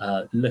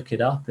 Look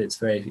it up.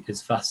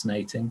 It's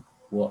fascinating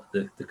what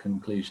the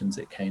conclusions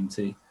it came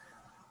to.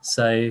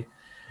 So,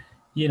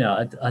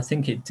 I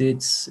think it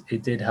did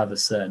have a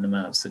certain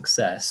amount of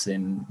success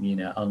in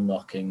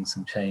unlocking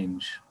some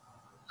change.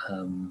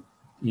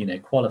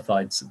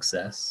 Qualified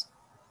success.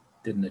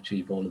 Didn't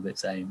achieve all of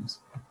its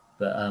aims,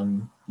 but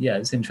yeah,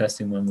 it's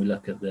interesting when we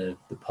look at the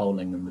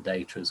polling and the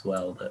data as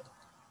well, that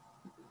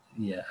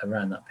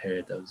around that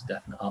period there was a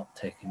definite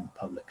uptick in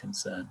public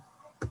concern.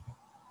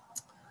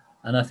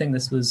 And I think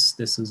this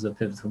was a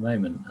pivotal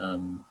moment.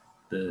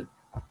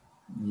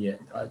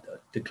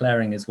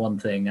 Declaring is one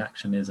thing,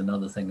 action is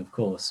another thing, of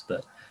course,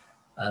 but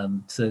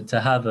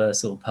to have a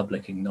sort of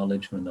public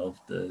acknowledgement of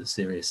the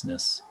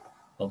seriousness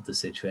of the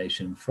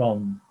situation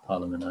from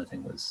Parliament, I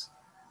think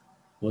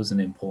was an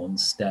important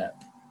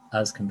step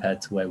as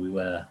compared to where we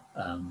were,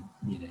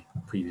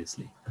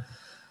 previously.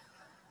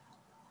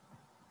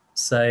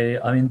 So,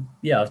 I mean,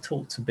 yeah, I've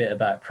talked a bit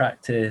about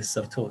practice,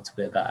 I've talked a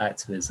bit about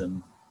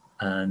activism,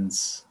 and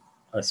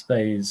I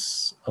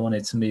suppose I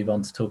wanted to move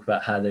on to talk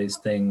about how those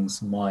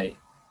things might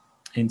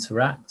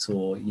interact,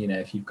 or,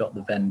 if you've got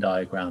the Venn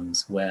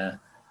diagrams, where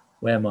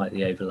might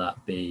the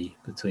overlap be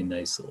between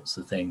those sorts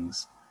of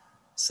things.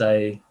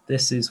 So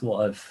this is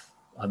what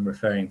I'm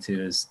referring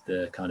to as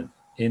the kind of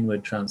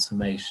inward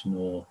transformation,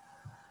 or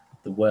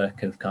the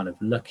work of kind of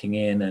looking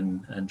in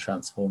and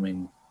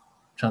transforming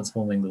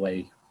the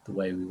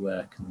way we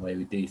work and the way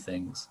we do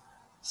things.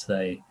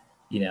 So,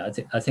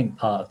 I think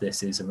part of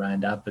this is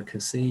around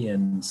advocacy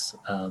and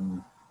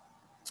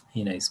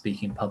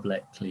speaking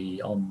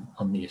publicly on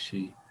the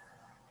issue,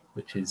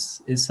 which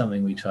is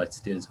something we try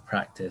to do as a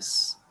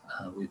practice.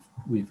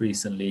 We've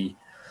recently,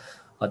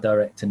 our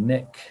director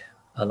Nick,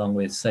 along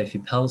with Sophie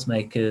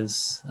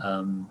Pelsmakers,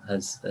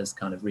 has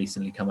kind of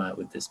recently come out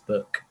with this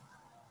book,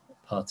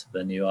 part of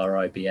a new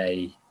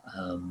RIBA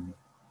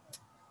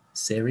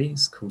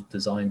series called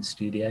Design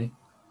Studio.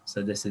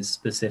 So this is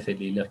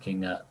specifically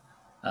looking at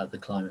the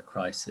climate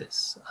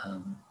crisis.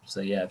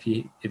 So yeah, if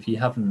you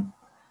haven't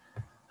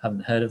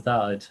heard of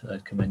that,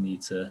 I'd commend you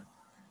to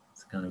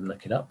kind of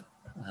look it up.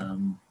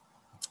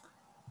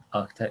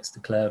 Architects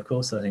Declare, of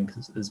course, I think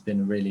has been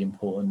a really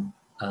important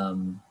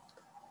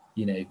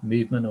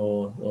movement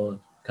or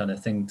kind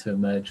of thing to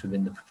emerge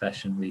within the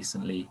profession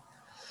recently.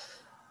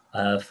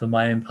 For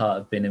my own part,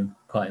 I've been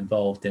quite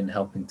involved in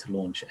helping to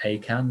launch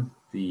ACAN,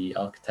 the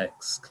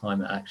Architects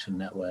Climate Action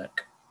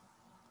Network.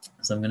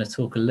 So I'm going to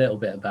talk a little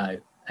bit about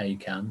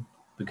ACAN,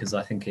 because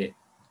I think it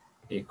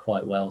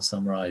quite well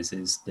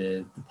summarizes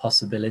the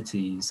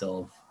possibilities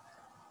of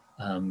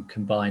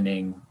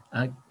combining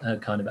a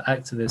kind of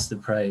activist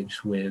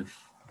approach with,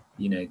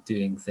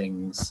 doing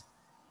things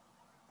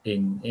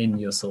in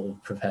your sort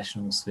of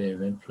professional sphere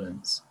of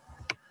influence.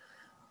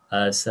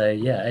 So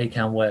yeah,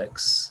 ACAN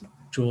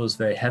draws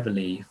very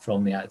heavily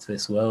from the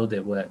activist world.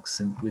 It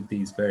works with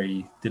these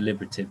very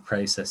deliberative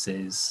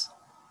processes,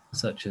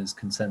 such as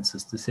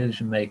consensus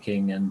decision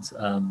making, and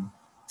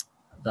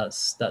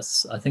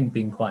that's I think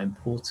been quite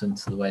important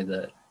to the way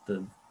that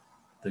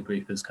the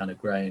group has kind of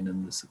grown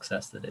and the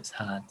success that it's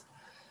had.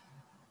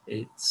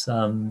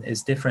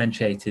 It's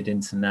differentiated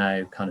into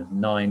now kind of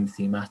 9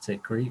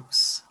 thematic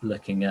groups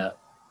looking at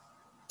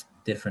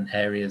different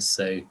areas.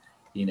 So,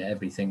 you know,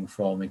 everything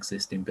from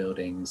existing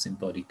buildings,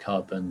 embodied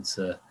carbon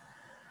to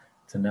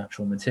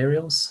natural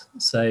materials.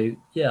 So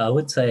yeah, I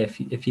would say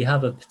if you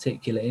have a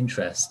particular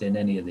interest in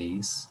any of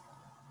these,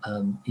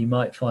 you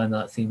might find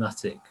that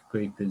thematic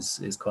group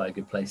is quite a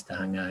good place to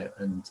hang out,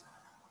 and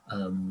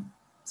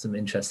some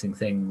interesting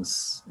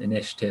things,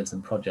 initiatives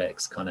and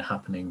projects kind of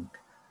happening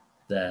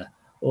there.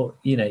 Or,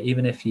 you know,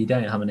 even if you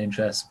don't have an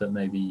interest, but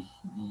maybe,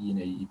 you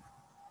know,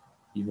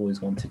 you've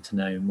always wanted to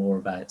know more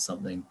about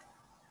something,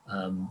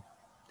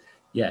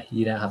 yeah,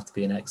 you don't have to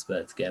be an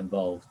expert to get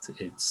involved.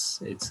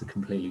 It's a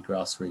completely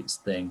grassroots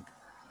thing.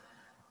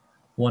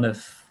 One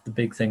of the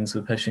big things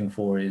we're pushing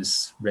for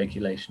is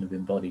regulation of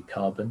embodied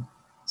carbon.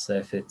 So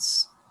if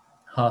it's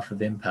half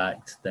of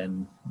impact,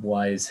 then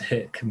why is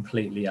it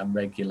completely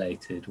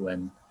unregulated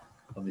when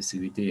obviously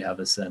we do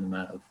have a certain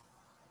amount of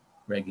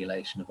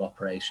regulation of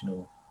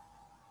operational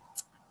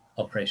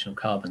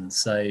carbon?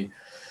 So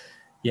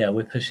yeah,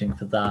 we're pushing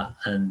for that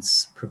and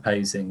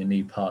proposing a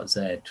new Part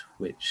Z,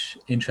 which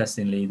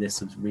interestingly, this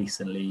was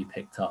recently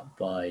picked up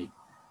by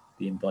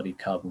the Embodied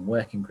Carbon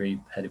Working Group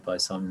headed by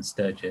Simon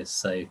Sturgis.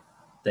 So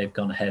they've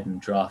gone ahead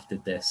and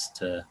drafted this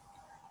to,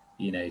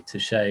 you know, to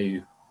show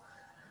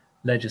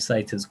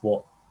legislators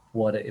what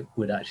it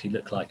would actually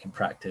look like in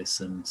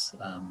practice, and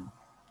I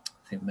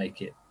think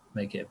make it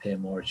appear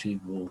more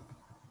achievable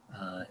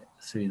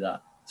through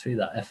that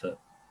effort,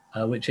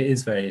 which it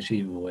is very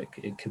achievable.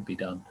 It could be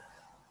done.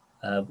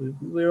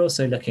 We're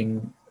also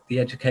looking, the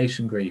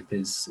education group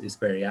is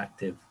very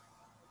active.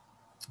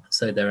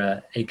 So there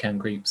are ACAN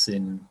groups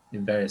in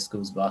various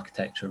schools of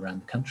architecture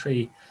around the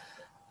country.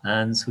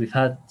 And we've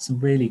had some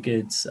really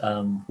good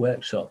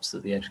workshops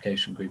that the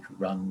education group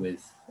have run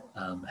with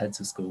heads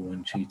of school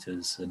and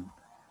tutors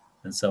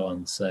and so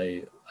on.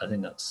 So I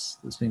think that's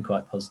been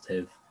quite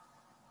positive.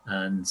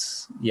 And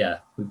yeah,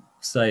 we're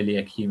slowly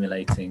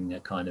accumulating a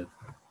kind of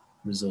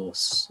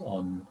resource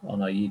on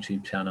our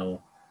YouTube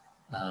channel.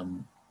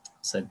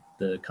 So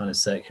the kind of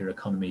circular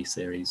economy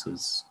series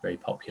was very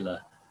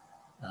popular.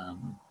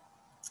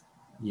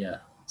 Yeah,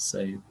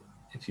 so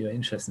if you're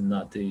interested in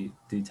that, do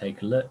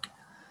take a look.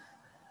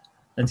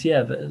 And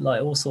yeah, but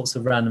like all sorts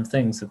of random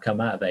things have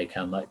come out of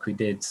ACAN. Like we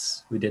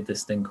did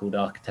this thing called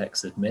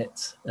Architects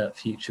Admit at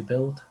Future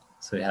Build.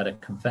 So we had a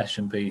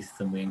confession booth,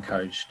 and we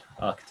encouraged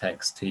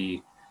architects to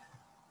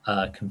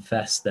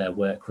confess their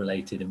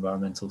work-related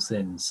environmental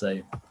sins.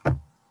 So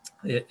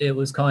it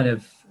was kind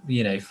of,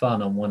 you know,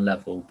 fun on one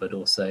level, but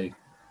also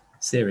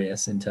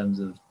serious in terms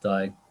of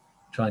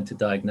trying to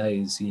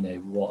diagnose, you know,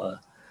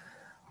 what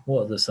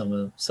are some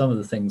of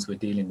the things we're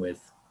dealing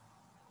with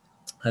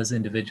as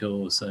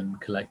individuals and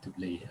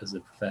collectively as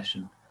a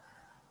profession.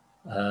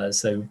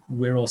 So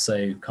we're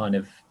also kind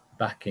of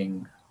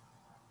backing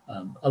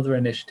other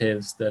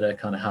initiatives that are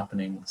kind of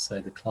happening. So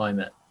the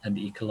Climate and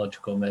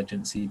Ecological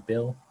Emergency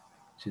Bill,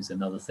 which is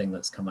another thing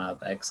that's come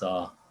out of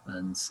XR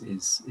and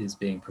is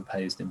being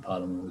proposed in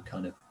Parliament. We're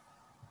kind of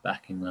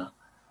backing that.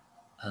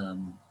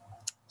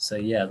 So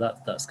yeah,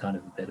 that's kind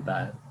of a bit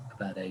about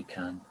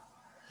ACAN.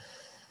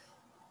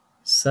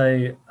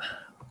 So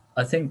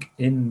I think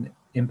in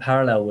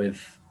parallel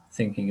with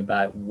thinking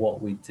about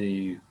what we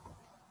do,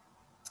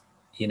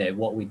 you know,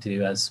 what we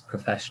do as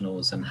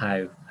professionals and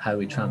how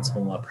we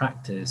transform our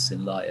practice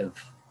in light of,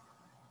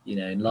 you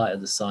know, in light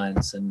of the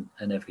science and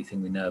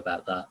everything we know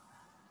about that,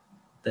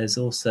 there's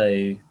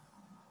also,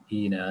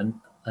 you know,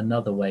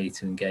 another way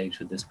to engage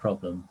with this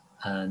problem.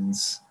 And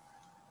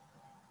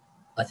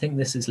I think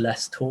this is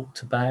less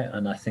talked about,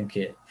 and I think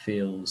it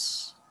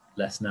feels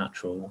less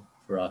natural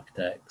for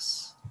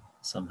architects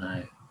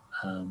somehow.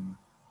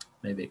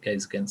 Maybe it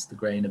goes against the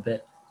grain a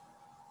bit,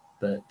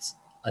 but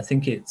I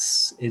think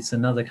it's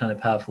another kind of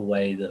powerful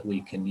way that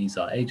we can use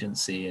our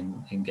agency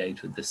and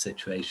engage with this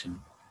situation.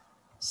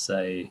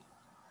 So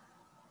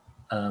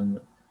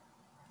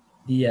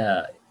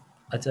yeah,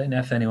 I don't know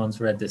if anyone's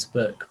read this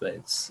book, but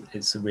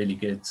it's a really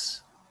good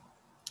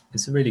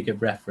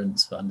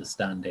reference for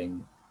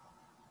understanding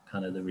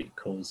kind of the root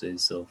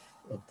causes of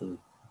the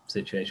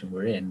situation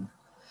we're in.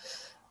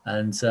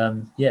 And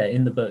yeah,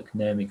 in the book,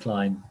 Naomi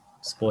Klein,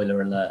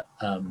 spoiler alert,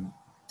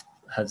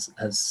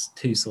 has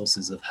 2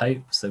 sources of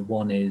hope. So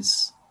one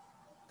is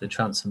the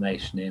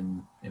transformation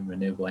in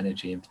renewable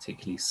energy, and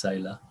particularly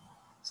solar.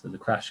 So the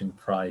crashing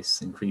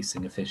price,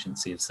 increasing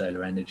efficiency of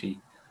solar energy.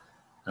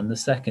 And the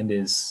second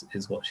is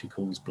what she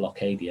calls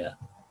blockadia.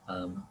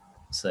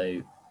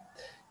 So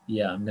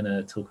yeah, I'm going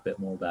to talk a bit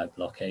more about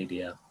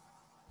blockadia.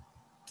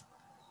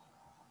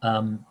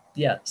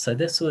 Yeah, so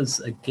this was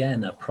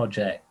again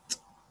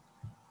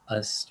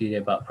a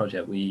Studio Butt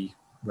project we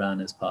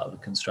ran as part of a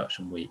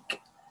construction week.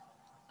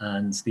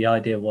 And the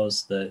idea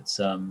was that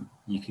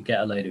you could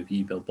get a load of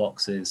U-build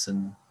boxes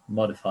and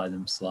modify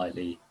them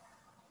slightly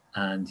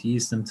and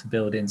use them to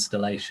build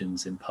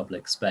installations in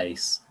public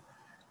space.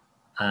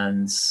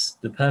 And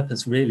the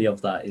purpose really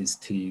of that is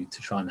to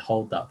try and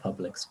hold that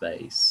public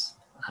space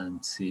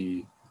and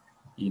to,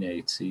 you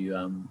know,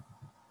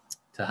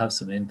 to have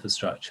some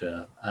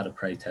infrastructure at a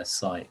protest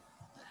site.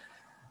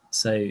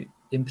 So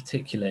in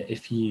particular,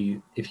 if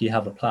you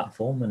have a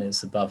platform and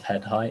it's above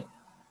head height,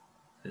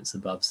 it's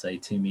above say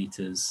 2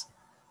 meters,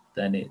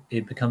 then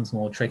it becomes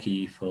more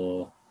tricky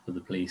for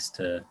the police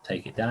to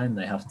take it down.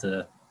 They have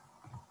to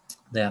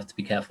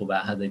be careful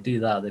about how they do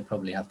that. They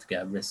probably have to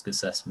get a risk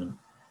assessment.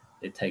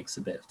 It takes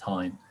a bit of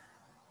time.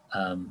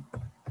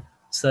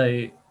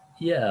 So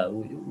yeah,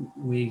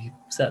 we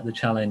set the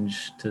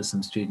challenge to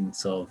some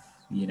students of,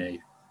 you know,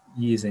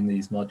 using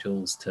these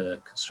modules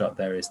to construct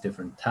various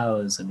different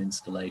towers and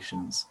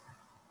installations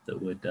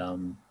that would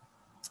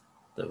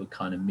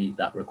kind of meet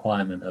that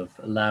requirement of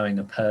allowing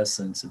a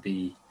person to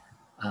be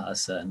at a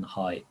certain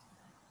height.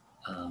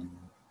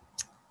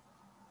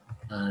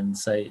 And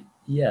so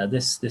yeah,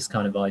 this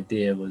kind of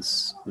idea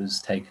was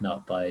taken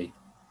up by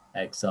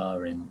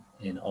XR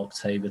in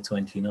October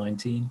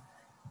 2019,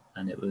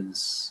 and it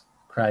was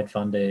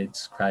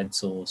crowdfunded,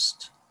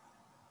 crowdsourced.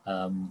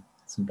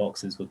 Some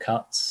boxes were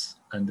cut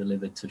and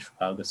delivered to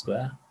Trafalgar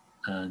Square,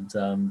 and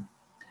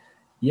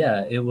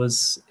yeah, it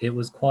was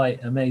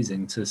quite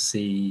amazing to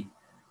see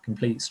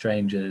complete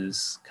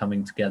strangers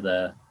coming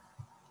together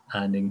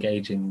and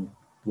engaging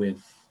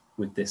with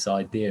this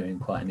idea in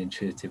quite an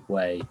intuitive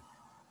way.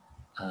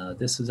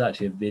 This was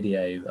actually a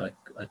video.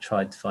 I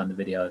tried to find the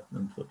video,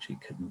 unfortunately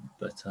couldn't,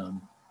 but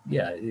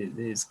yeah, it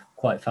is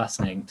quite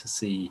fascinating to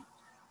see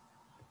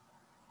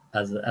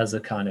as a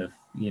kind of,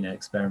 you know,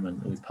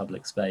 experiment with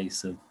public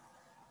space of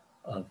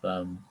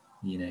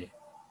you know,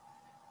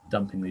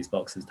 dumping these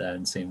boxes there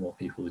and seeing what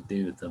people would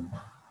do with them.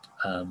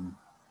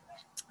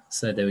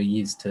 So they were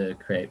used to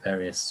create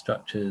various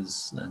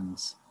structures, and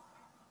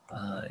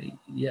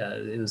yeah,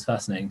 it was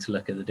fascinating to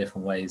look at the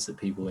different ways that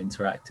people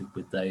interacted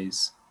with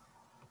those.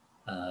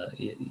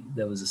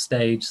 There was a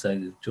stage,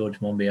 so George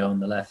Monbiot on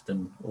the left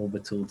and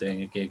Orbital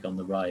doing a gig on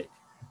the right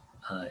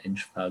in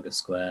Trafalgar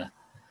Square.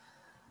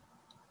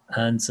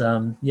 And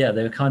yeah,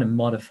 they were kind of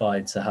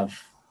modified to have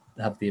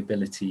the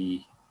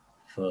ability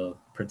for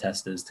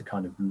protesters to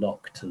kind of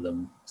lock to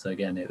them. So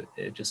again,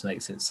 it just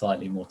makes it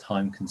slightly more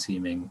time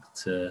consuming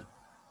to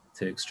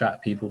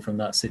extract people from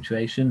that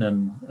situation,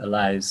 and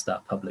allows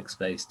that public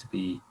space to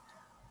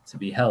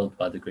be held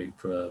by the group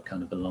for a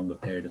kind of a longer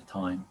period of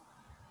time.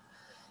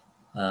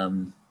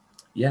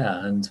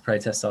 Yeah, and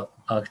protest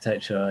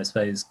architecture, I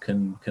suppose,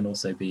 can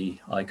also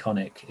be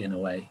iconic in a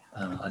way.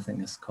 I think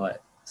there's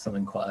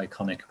something quite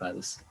iconic about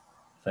this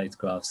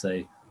photograph.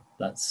 So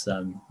that's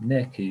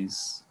Nick,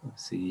 who's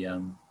obviously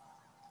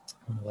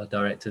one of our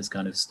directors,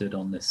 kind of stood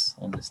on this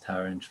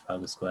tower in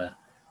Trafalgar Square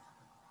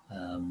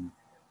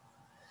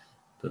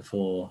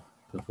before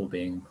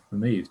being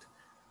removed.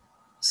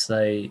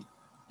 So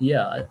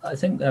yeah, I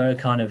think there are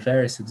kind of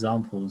various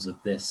examples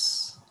of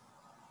this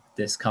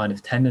kind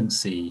of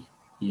tendency,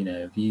 you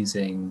know, of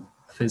using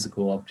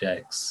physical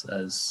objects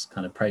as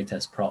kind of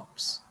protest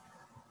props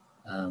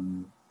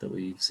that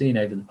we've seen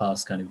over the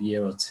past kind of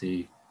year or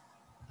two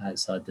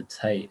outside the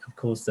Tate. Of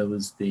course, there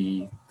was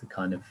the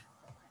kind of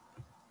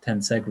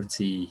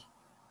tensegrity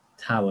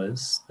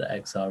towers that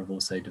XR have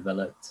also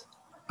developed,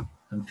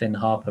 and Finn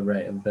Harper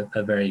wrote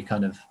a very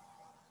kind of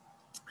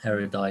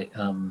erudite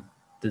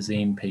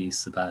design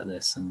piece about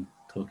this, and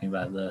talking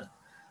about the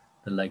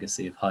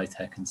legacy of high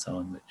tech and so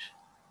on, which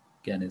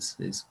again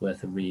is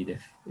worth a read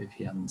if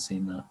you haven't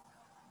seen that.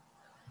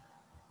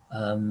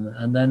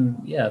 And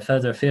then yeah,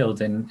 further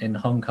afield in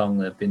Hong Kong,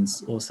 there have been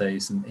also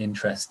some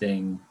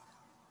interesting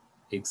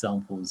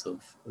examples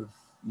of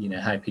you know,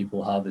 how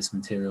people harvest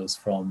materials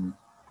from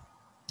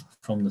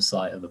the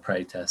site of a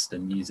protest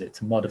and use it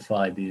to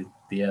modify the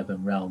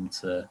urban realm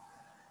to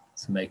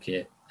make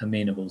it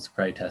amenable to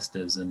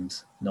protesters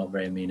and not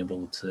very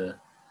amenable to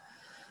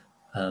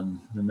the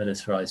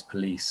militarized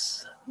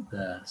police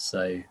there.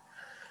 So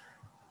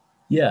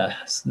yeah,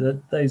 so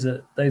those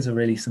are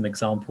really some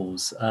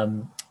examples.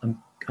 I'm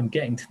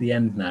getting to the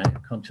end now,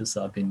 conscious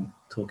that I've been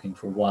talking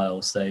for a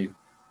while, so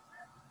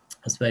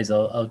I suppose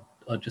I'll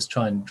just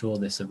try and draw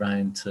this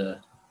around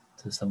to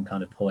some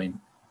kind of point.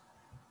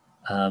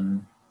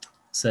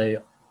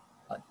 So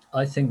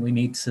I think we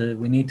need to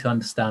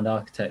understand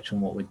architecture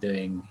and what we're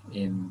doing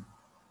in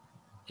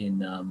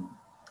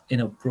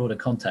a broader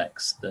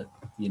context that,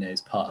 you know,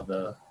 is part of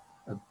a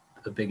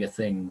bigger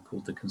thing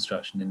called the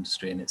construction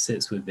industry, and it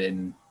sits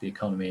within the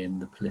economy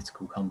and the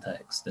political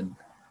context. And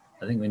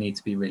I think we need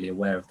to be really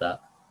aware of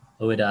that.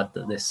 I would add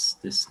that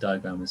this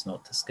diagram is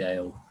not to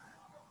scale.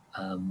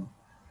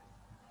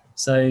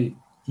 So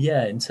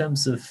yeah, in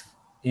terms of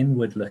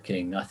inward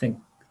looking, I think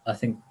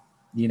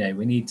you know,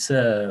 we need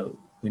to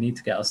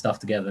get our stuff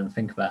together and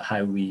think about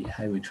how we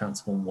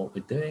transform what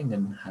we're doing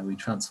and how we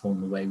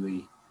transform the way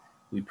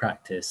we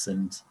practice.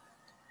 And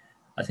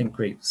I think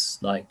groups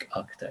like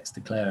Architects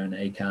Declare and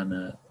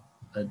ACAN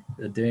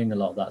are doing a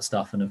lot of that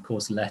stuff, and of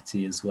course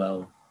Letty as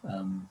well,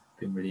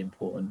 been really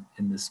important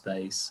in this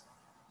space,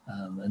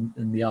 and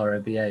the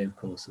ROBA of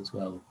course as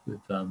well,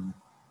 with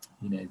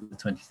the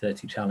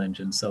 2030 challenge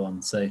and so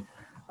on. So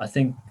I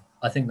think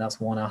that's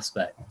one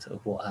aspect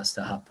of what has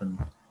to happen.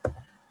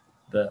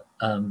 But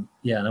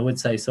yeah, and I would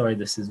say, sorry,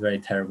 this is a very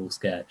terrible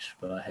sketch,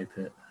 but I hope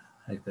it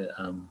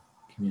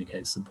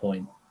communicates the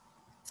point.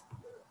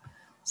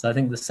 So I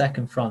think the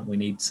second front we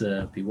need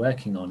to be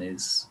working on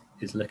is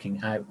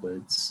looking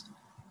outwards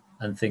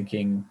and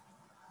thinking,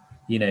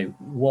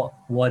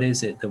 what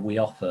is it that we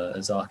offer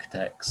as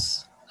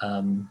architects,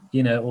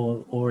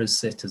 or as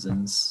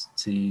citizens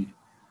to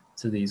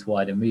these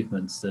wider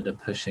movements that are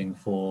pushing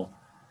for,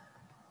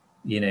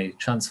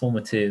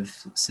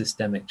 transformative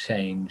systemic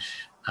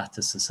change at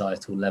a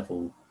societal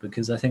level,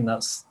 because I think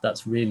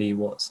that's really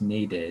what's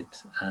needed.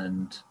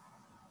 And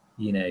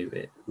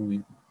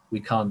we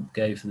can't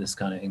go for this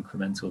kind of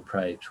incremental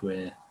approach.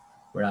 We're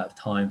out of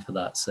time for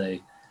that. So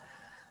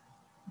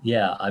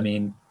yeah, I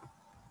mean,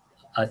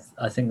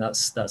 I think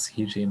that's a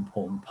hugely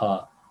important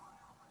part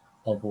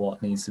of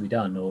what needs to be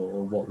done,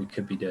 or what we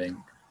could be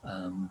doing.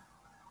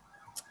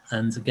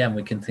 And again,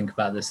 we can think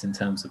about this in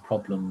terms of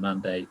problem,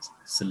 mandate,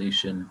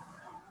 solution.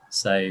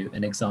 So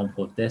an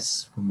example of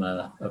this from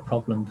a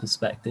problem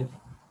perspective,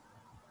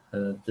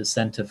 the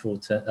Centre for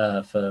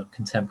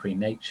Contemporary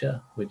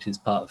Nature, which is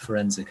part of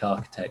forensic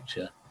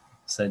architecture.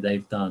 So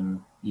they've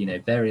done,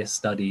 various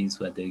studies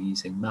where they're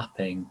using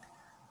mapping,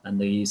 and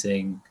they're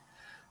using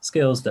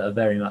skills that are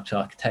very much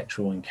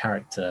architectural in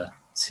character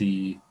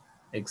to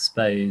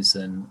expose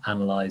and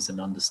analyze and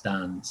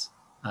understand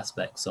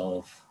aspects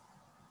of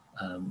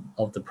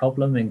the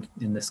problem,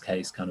 in this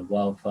case, kind of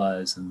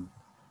wildfires, and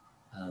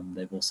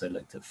they've also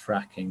looked at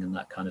fracking and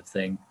that kind of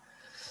thing.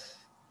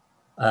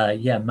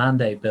 Yeah,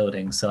 mandate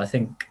building. So I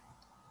think,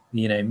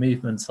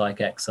 movements like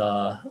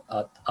XR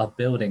are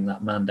building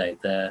that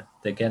mandate. They're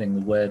getting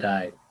the word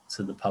out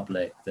to the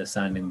public. They're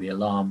sounding the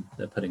alarm.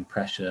 They're putting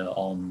pressure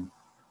on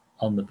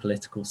the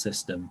political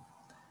system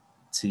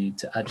to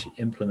actually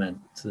implement,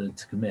 to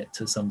commit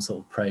to some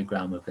sort of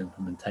program of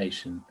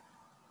implementation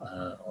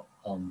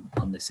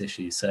on this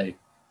issue. So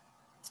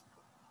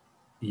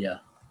yeah,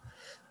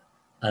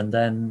 and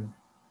then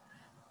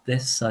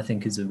this, I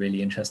think, is a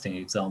really interesting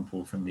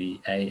example from the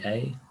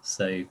AA.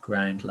 So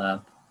Ground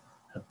Lab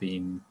have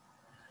been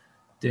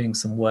doing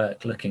some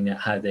work looking at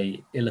how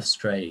they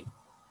illustrate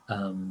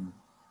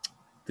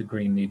the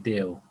Green New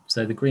Deal.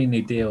 So the Green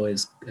New Deal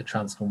is a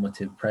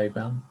transformative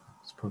program.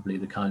 It's probably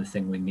the kind of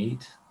thing we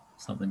need,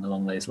 something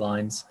along those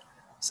lines.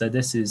 So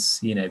this is,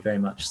 very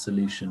much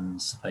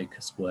solutions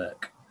focused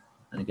work,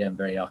 and again,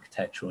 very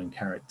architectural in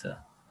character.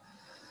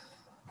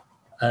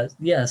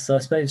 Yeah, so I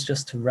suppose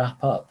just to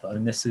wrap up, I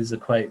mean, this is a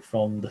quote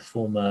from the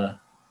former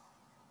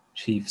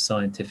Chief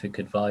Scientific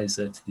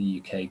Advisor to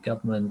the UK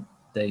government,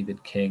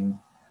 David King,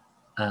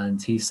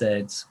 and he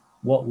said,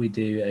 "What we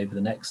do over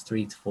the next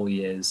 3 to 4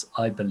 years,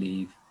 I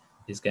believe,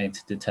 is going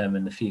to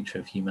determine the future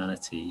of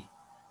humanity.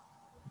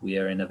 We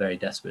are in a very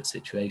desperate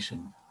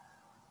situation."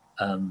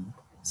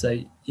 So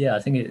yeah,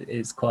 I think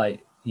it's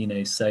quite,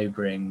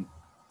 sobering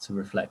to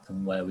reflect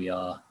on where we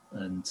are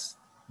and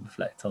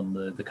reflect on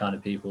the kind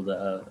of people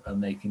that are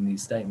making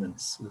these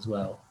statements as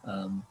well.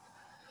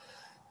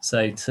 So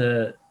I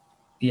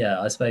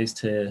suppose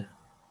to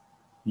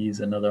use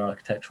another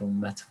architectural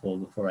metaphor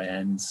before I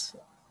end,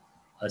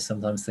 I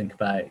sometimes think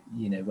about,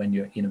 when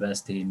you're at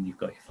university and you've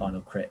got your final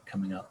crit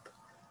coming up,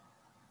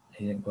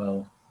 you think,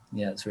 well,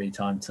 yeah, it's really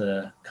time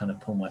to kind of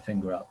pull my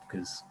finger up,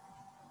 because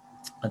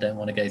I don't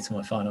want to go to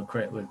my final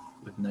crit with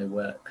no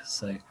work.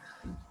 So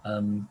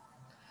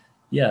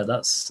yeah,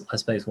 that's, I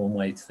suppose, one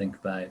way to think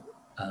about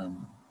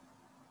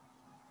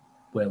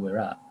where we're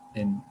at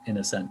in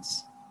a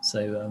sense.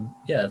 So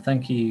yeah,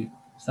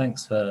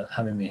 thanks for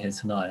having me here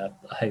tonight.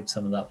 I hope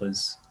some of that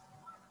was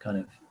kind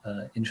of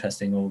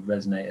interesting or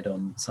resonated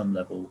on some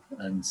level,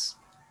 and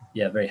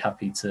yeah, very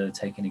happy to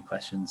take any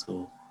questions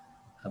or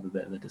have a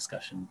bit of a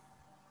discussion.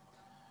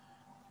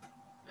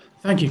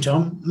 Thank you,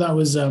 Tom. That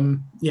was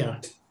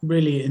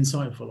really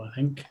insightful, I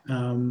think,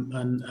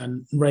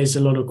 and raised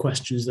a lot of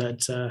questions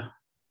that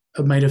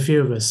have made a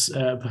few of us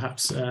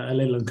perhaps a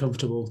little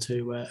uncomfortable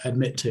to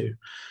admit to.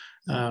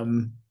 I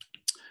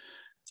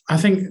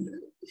think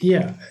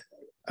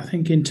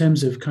in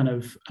terms of kind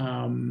of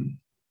an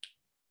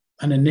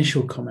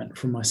initial comment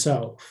from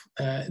myself,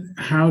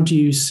 how do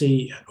you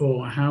see,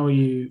 or how are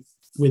you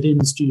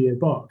within Studio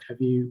Bach?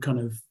 Have you kind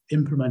of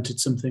implemented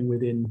something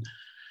within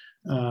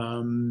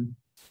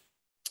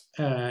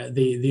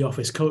the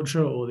office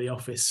culture, or the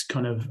office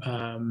kind of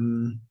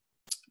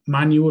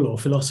manual or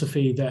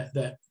philosophy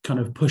that kind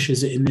of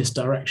pushes it in this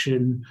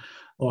direction,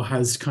 or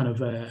has kind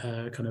of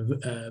a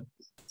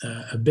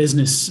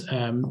business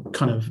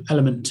kind of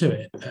element to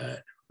it,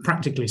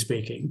 practically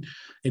speaking,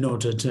 in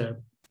order to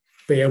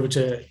be able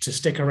to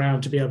stick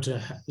around, to be able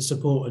to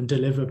support and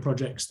deliver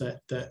projects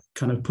that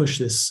kind of push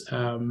this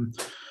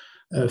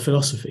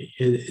philosophy?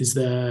 Is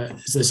there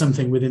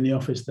something within the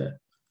office that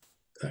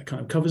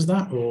kind of covers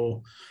that,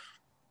 or?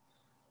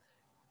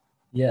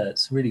 Yeah,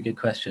 it's a really good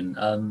question.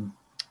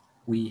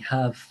 We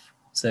have,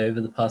 so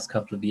over the past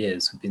couple of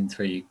years, we've been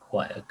through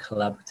quite a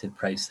collaborative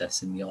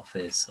process in the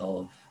office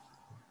of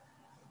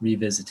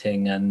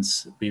revisiting and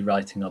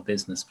rewriting our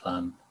business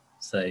plan.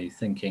 So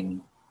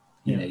thinking,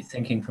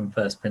 thinking from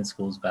first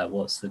principles about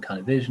what's the kind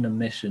of vision and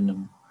mission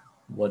and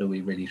what are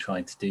we really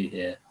trying to do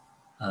here,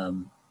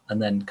 and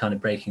then kind of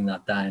breaking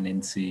that down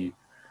into,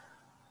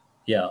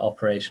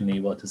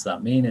 operationally, what does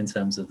that mean in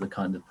terms of the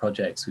kind of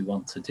projects we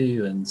want to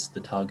do and the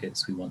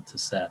targets we want to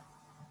set.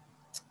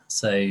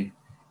 So,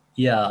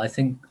 I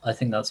think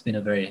that's been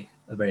a very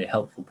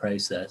helpful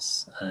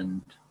process,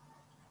 and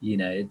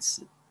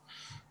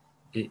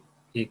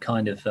it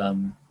kind of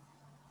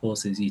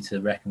forces you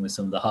to reckon with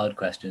some of the hard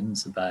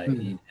questions about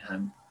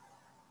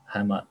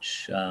how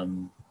much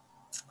time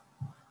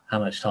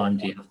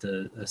do you have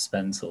to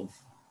spend sort of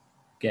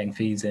getting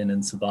fees in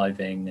and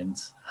surviving, and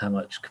how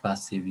much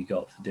capacity have you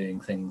got for doing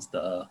things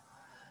that are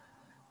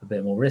a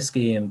bit more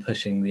risky and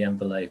pushing the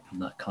envelope and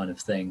that kind of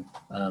thing.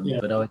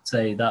 But I would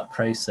say that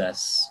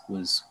process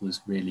was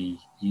really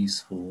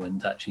useful,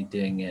 and actually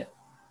doing it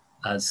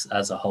as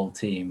a whole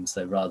team.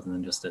 So rather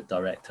than just at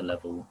director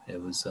level,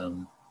 it was, I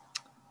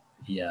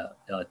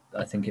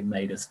think it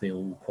made us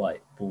feel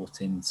quite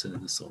bought into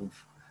the sort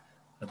of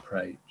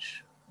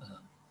approach.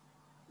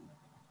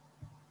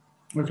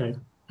 Okay.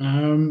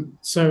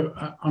 So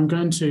I'm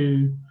going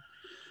to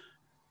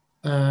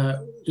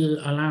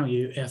allow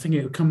you, I think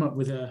it would come up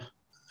with a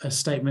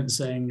statement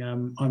saying,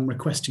 I'm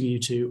requesting you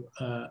to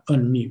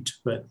unmute,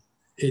 but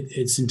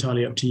it's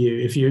entirely up to you.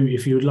 If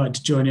you would like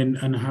to join in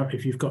and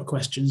if you've got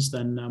questions,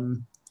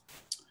 then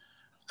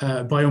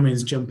by all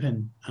means jump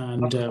in.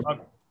 And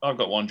I've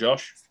got one,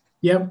 Josh.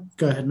 Yeah,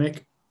 go ahead,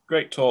 Mick.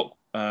 Great talk,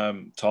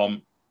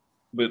 Tom.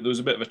 But there was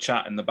a bit of a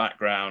chat in the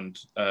background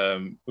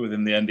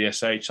within the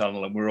NDSA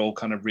channel, and we're all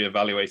kind of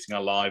reevaluating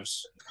our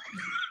lives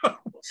and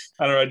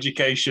our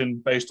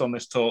education based on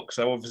this talk.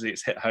 So obviously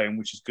it's hit home,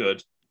 which is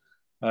good.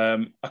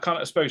 I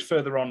suppose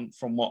further on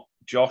from what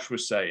Josh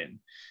was saying,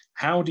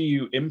 how do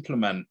you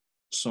implement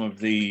some of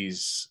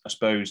these, I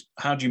suppose,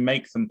 how do you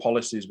make them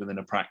policies within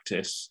a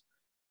practice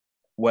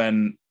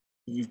when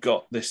you've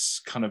got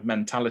this kind of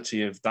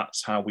mentality of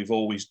that's how we've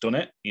always done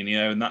it,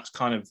 and that's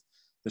kind of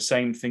the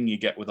same thing you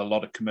get with a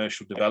lot of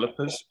commercial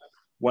developers.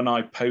 When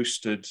I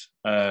posted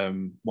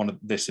one of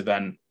this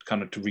event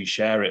kind of to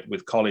reshare it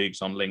with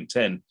colleagues on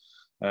LinkedIn,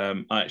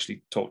 I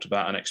actually talked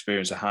about an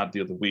experience I had the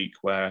other week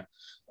where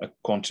a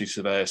quantity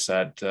surveyor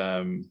said,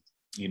 I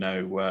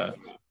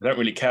don't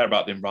really care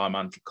about the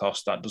environmental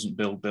cost. That doesn't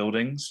build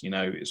buildings.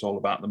 It's all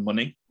about the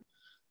money.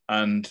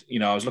 And,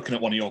 I was looking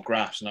at one of your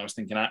graphs and I was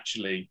thinking,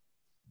 actually,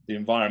 the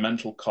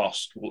environmental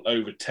cost will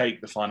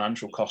overtake the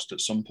financial cost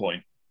at some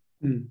point.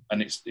 And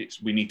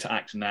we need to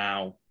act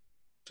now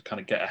to kind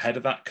of get ahead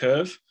of that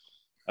curve.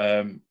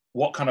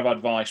 What kind of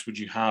advice would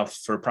you have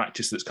for a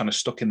practice that's kind of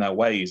stuck in their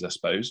ways, I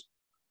suppose?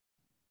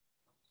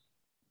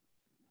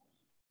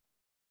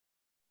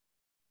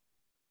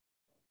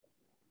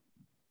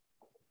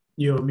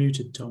 You're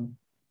muted, Tom.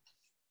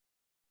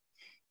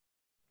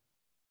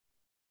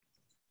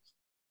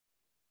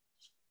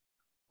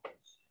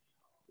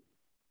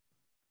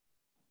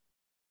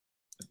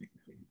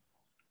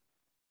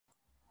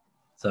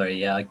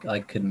 Sorry, I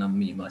couldn't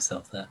unmute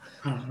myself there.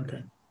 Oh,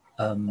 okay.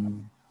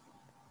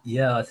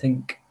 I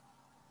think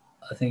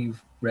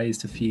you've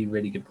raised a few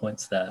really good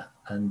points there,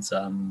 and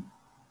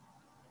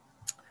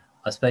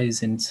I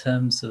suppose in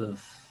terms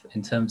of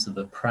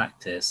the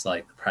practice,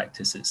 like the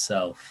practice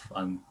itself,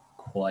 I'm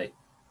quite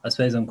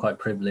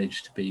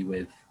privileged to be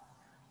with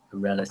a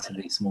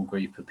relatively small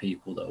group of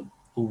people that are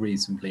all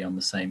reasonably on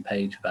the same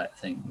page about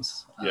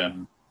things.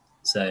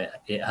 So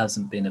it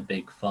hasn't been a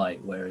big fight,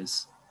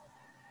 whereas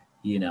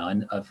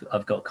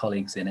I've got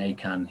colleagues in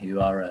ACAN who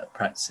are at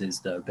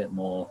practices that are a bit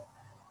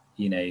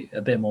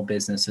more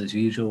business as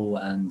usual,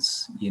 and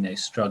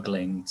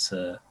struggling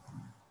to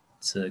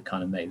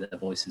kind of make their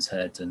voices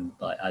heard and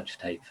like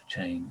agitate for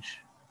change.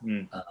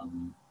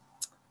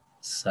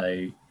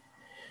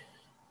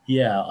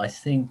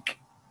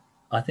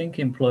 I think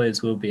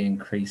employers will be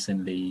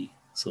increasingly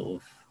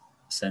sort of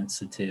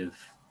sensitive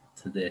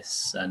to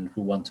this and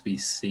will want to be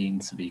seen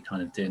to be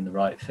kind of doing the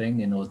right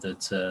thing in order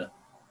to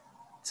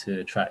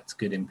attract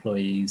good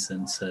employees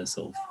and to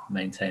sort of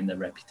maintain their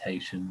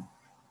reputation.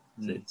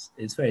 So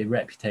it's very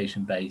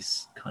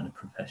reputation-based kind of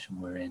profession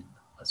we're in,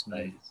 I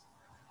suppose.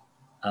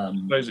 I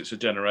suppose it's a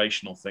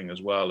generational thing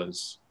as well.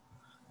 As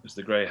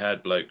the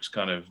grey-haired blokes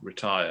kind of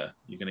retire,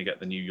 you're going to get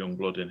the new young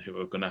blood in who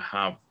are going to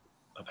have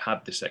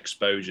had this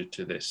exposure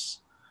to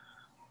this,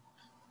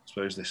 I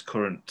suppose, this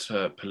current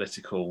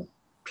political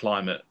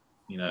climate,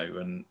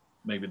 and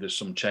maybe there's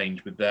some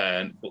change with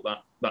there, but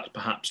that's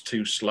perhaps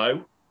too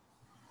slow.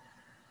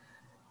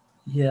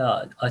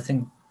 Yeah, I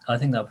think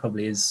that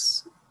probably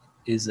is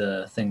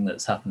a thing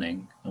that's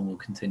happening and will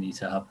continue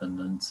to happen.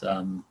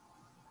 And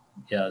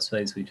I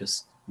suppose we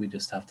just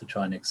have to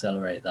try and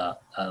accelerate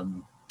that.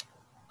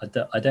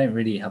 I don't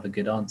really have a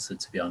good answer,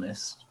 to be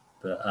honest,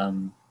 but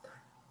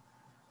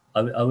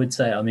I would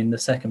say, I mean, the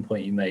second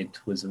point you made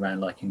was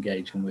around like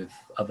engaging with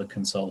other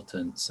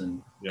consultants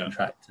and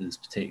contractors,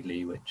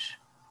 particularly, which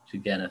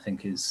again I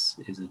think is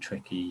a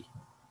tricky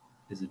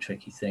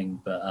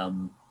thing. But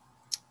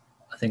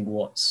I think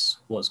what's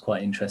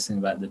quite interesting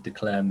about the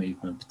declare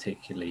movement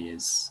particularly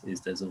is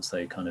there's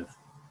also kind of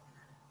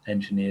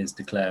engineers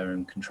declare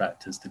and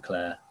contractors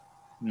declare,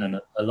 and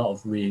a lot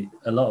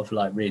of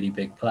like really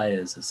big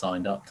players have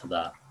signed up to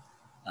that.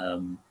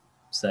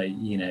 So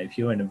you know, if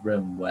you're in a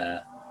room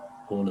where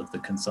all of the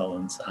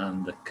consultants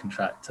and the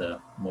contractor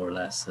more or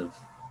less have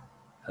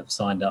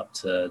signed up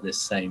to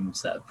this same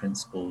set of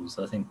principles,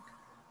 I think,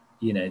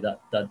 you know,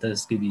 that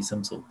does give you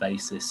some sort of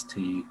basis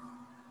to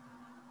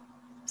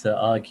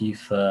argue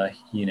for,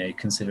 you know,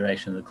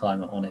 consideration of the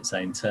climate on its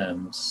own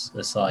terms,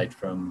 aside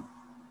from,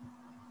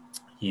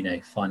 you know,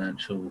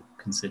 financial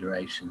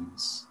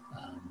considerations.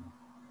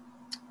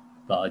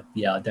 But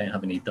I don't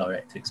have any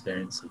direct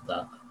experience of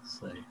that.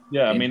 So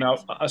yeah, I mean,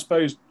 I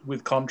suppose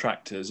with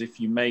contractors,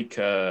 if you make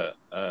a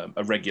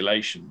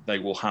regulation, they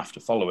will have to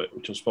follow it,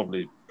 which will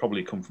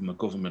probably come from a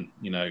government,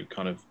 you know,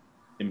 kind of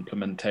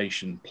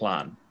implementation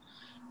plan.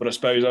 But I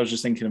suppose I was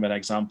just thinking of an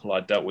example I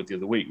dealt with the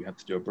other week. We had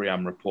to do a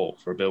BREEAM report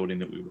for a building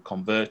that we were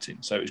converting.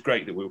 So it was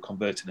great that we were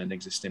converting an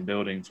existing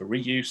building for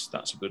reuse.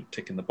 That's a good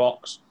tick in the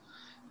box.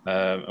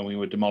 And we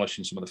were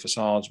demolishing some of the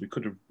facades. We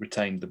could have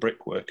retained the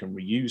brickwork and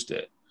reused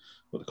it.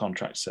 But the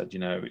contract said, you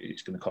know,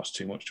 it's going to cost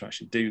too much to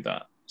actually do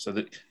that. So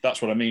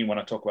that's what I mean when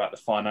I talk about the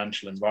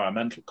financial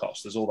environmental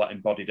cost. There's all that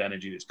embodied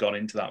energy that's gone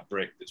into that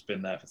brick that's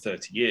been there for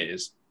 30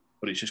 years,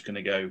 but it's just going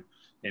to go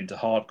into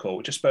hardcore,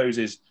 which I suppose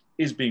is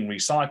being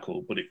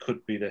recycled, but it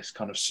could be this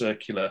kind of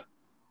circular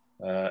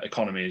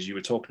economy as you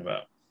were talking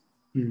about.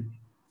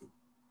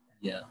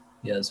 Yeah,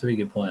 it's a really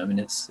good point. I mean,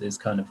 it's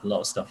kind of a lot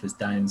of stuff is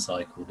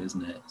downcycled,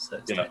 isn't it? So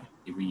it's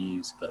technically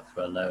reused, but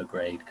for a lower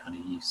grade kind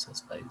of use, I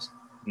suppose.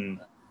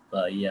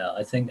 But yeah,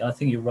 I think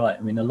you're right.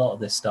 I mean, a lot of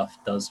this stuff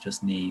does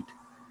just needs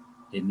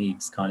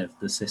kind of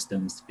the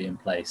systems to be in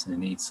place, and it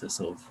needs a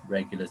sort of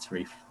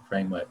regulatory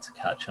framework to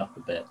catch up a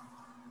bit.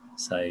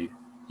 So,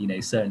 you know,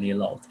 certainly a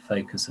lot of the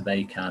focus of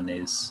ACAN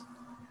is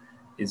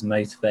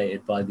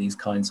motivated by these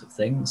kinds of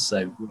things.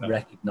 So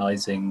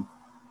recognizing,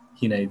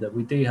 you know, that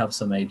we do have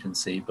some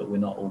agency, but we're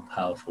not all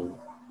powerful.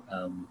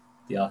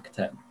 The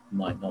architect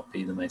might not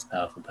be the most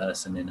powerful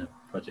person in a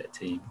project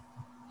team.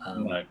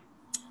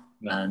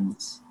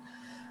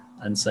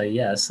 And so,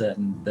 yeah,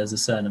 there's a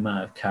certain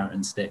amount of carrot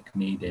and stick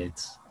needed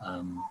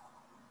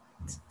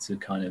to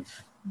kind of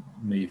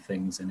move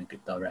things in a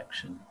good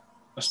direction.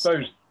 I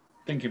suppose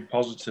thinking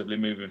positively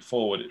moving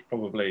forward, it's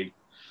probably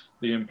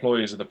the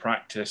employers of the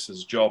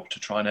practice's job to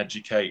try and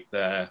educate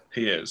their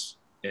peers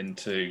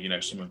into, you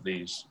know, some of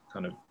these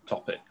kind of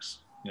topics,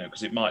 you know,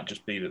 because it might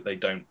just be that they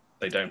don't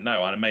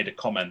know. And I made a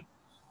comment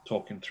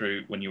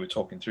when you were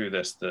talking through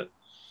this, that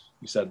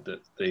you said that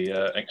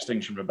the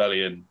Extinction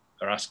Rebellion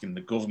are asking the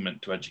government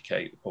to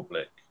educate the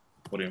public,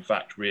 but in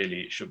fact,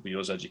 really, it should be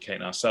us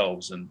educating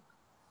ourselves. And,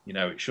 you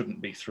know, it shouldn't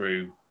be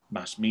through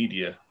mass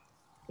media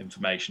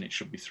information, it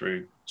should be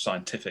through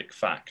scientific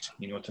fact,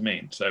 you know what I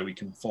mean? So we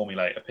can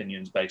formulate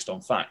opinions based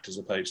on fact as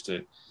opposed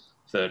to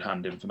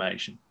third-hand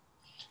information.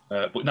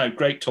 But no,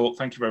 great talk.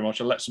 Thank you very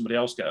much. I'll let somebody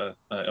else get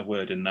a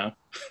word in now.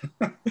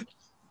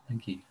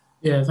 Thank you.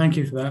 Yeah, thank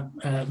you for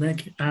that,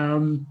 Mick.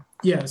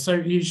 Yeah, so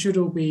you should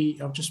all be,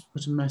 I've just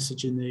put a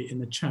message in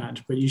the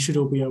chat, but you should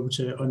all be able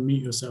to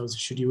unmute yourselves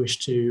should you wish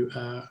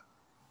to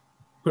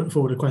put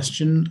forward a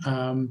question.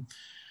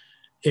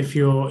 If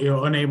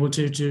you're unable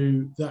to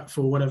do that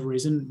for whatever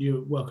reason,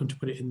 you're welcome to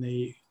put it in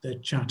the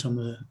chat on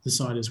the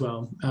side as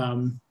well.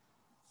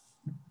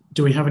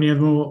 Do we have any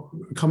other more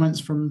comments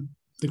from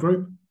the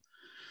group?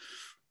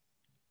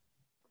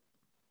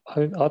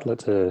 I'd like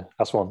to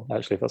ask one,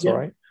 actually, if that's all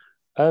right.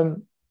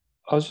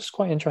 I was just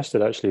quite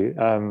interested, actually,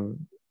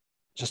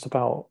 just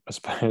about, I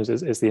suppose,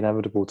 it's the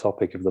inevitable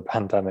topic of the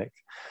pandemic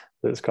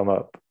that's come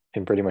up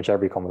in pretty much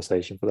every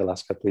conversation for the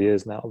last couple of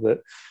years now, that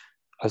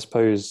I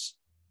suppose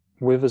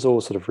with us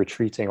all sort of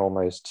retreating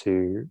almost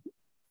to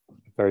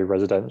very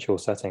residential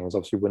settings,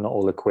 obviously we're not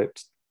all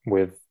equipped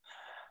with,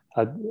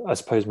 I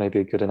suppose maybe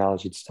a good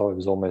analogy to start with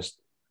is almost,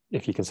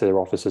 if you consider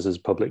offices as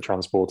public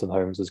transport and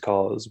homes as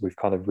cars, we've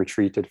kind of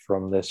retreated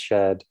from this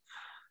shared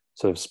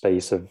sort of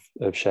space of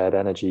shared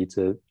energy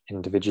to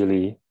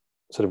individually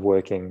sort of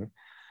working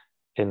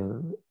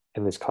in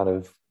this kind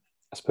of,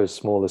 I suppose,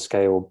 smaller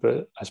scale,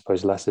 but I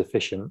suppose less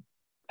efficient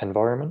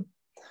environment.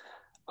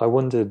 I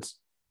wondered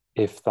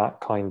if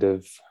that kind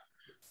of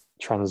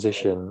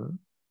transition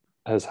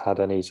has had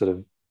any sort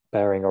of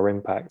bearing or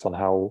impact on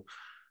how,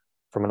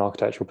 from an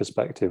architectural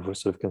perspective, we're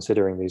sort of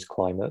considering these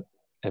climate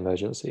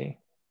emergency.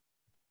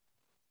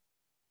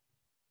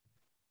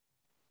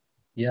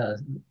 Yeah,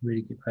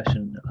 really good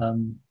question.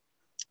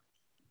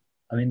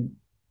 I mean,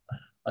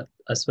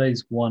 I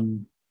suppose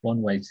one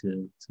way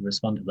to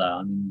respond to that,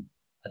 I mean,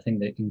 I think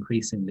that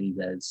increasingly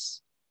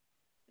there's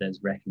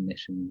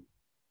recognition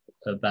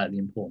about the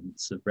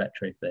importance of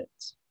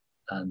retrofits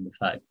and the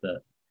fact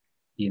that,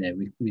 you know,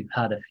 we've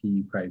had a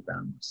few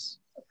programs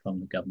from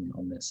the government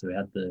on this. So we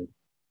had the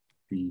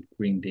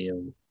Green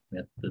Deal, we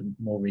had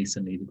more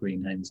recently the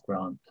Green Homes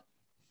Grant,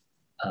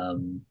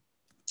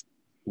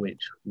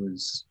 which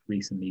was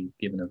recently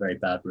given a very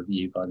bad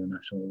review by the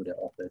National Audit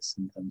Office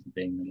in terms of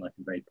being like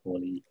a very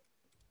poorly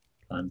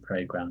planned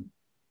program.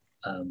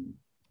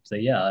 So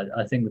yeah,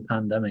 I think the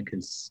pandemic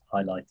has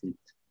highlighted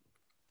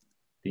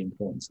the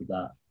importance of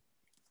that.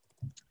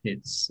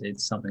 It's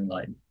something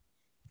like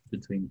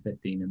between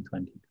 15 and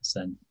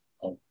 20%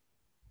 of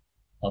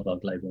our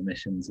global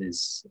emissions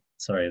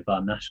of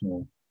our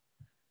national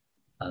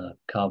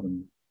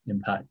carbon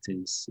impact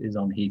is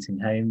on heating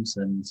homes,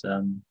 and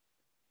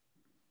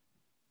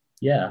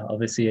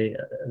obviously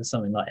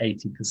something like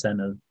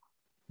 80% of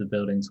the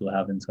buildings we'll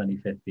have in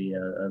 2050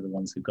 are the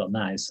ones we've got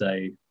now.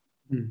 So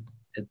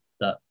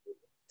that,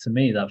 to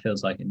me, that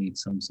feels like it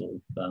needs some sort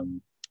of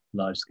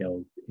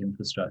large-scale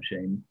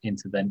infrastructure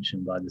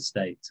intervention by the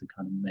state to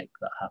kind of make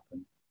that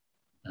happen.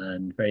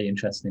 And very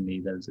interestingly,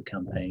 there was a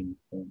campaign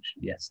launched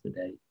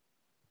yesterday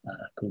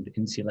called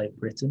Insulate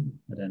Britain.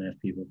 I don't know if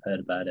people have heard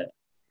about it.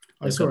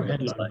 I saw a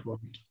headline.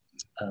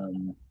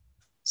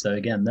 So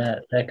again,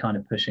 they're kind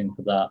of pushing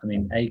for that. I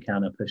mean,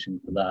 ACAN are pushing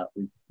for that.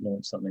 We've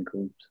launched something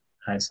called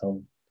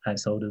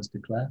Householders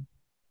Declare,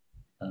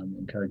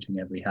 encouraging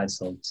every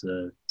household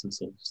to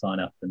sort of sign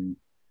up and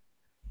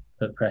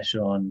put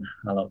pressure on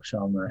Alok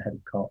Sharma, head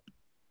of COP.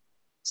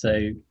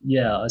 So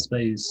yeah, I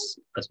suppose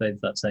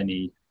that's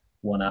only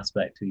one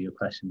aspect to your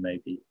question,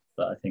 maybe.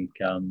 But I think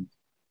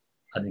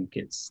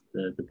it's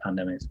the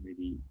pandemic's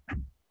really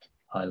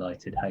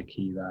highlighted how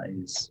key that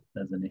is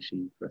as an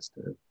issue for us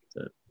to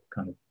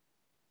kind of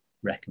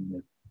reckon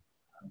with.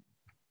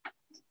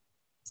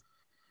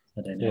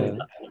 I don't know if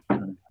that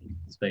kind of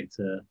spoke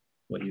to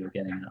what you were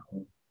getting at.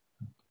 Or...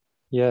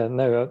 Yeah,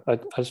 no, I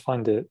just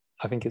find it,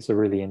 I think it's a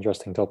really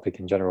interesting topic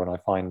in general, and I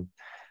find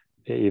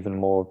it even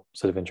more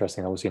sort of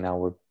interesting. Obviously now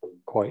we're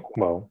quite,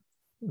 well,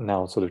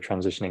 now sort of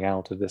transitioning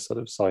out of this sort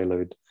of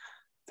siloed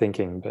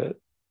thinking, but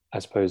I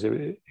suppose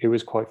it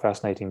was quite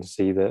fascinating to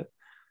see that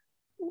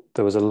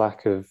there was a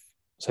lack of,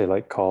 say,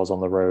 like cars on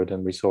the road,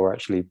 and we saw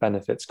actually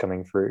benefits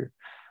coming through.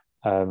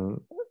 But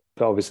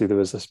obviously there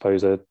was, I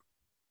suppose, a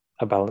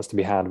balance to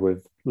be had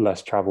with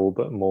less travel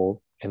but more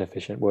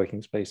inefficient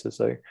working spaces.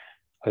 So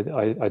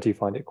I do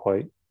find it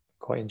quite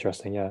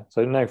interesting. Yeah.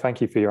 So no,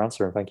 thank you for your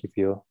answer, and thank you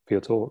for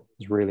your talk.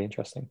 It's really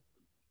interesting.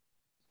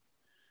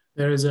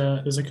 There's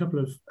a couple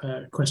of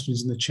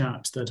questions in the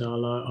chat that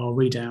I'll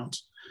read out.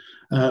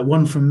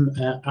 One from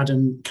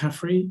Adam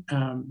Caffrey.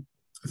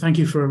 Thank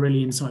you for a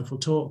really insightful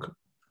talk.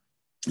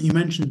 You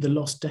mentioned the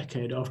lost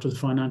decade after the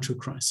financial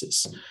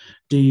crisis.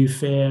 Do you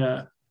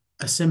fear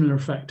a similar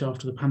effect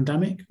after the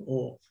pandemic?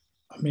 Or,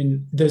 I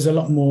mean, there's a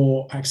lot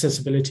more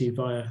accessibility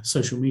via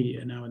social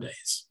media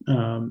nowadays.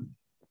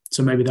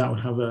 So maybe that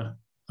would have a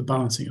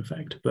balancing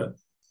effect. But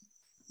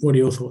what are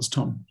your thoughts,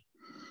 Tom?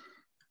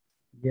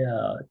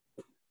 Yeah,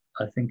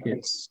 I think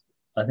it's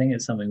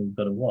something we've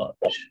got to watch.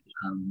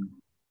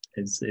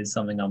 It's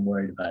something I'm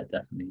worried about,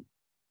 definitely.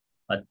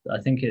 I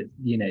think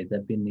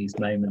there've been these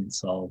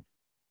moments of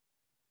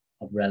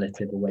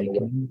relative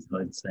awakening. So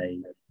I'd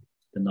say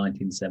the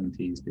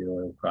 1970s, the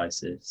oil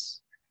crisis.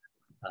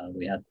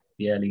 We had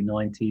the early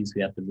 90s,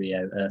 we had the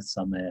Rio Earth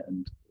Summit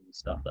and all the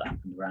stuff that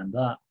happened around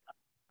that.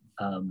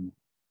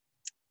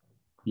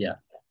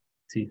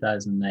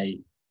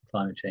 2008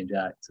 Climate Change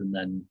Act, and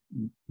then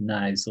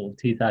now sort of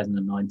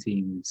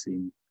 2019, we've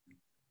seen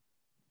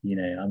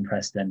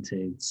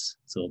unprecedented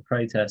sort of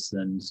protests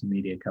and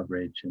media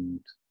coverage and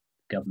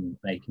government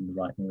making the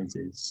right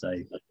noises.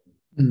 So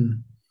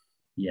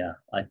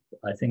I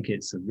think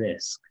it's a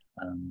risk,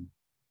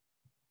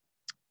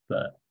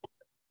 but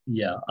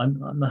yeah,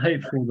 I'm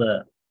hopeful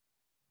that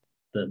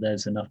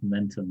there's enough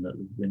momentum that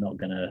we're not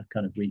going to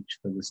kind of reach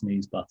for the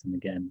snooze button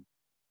again.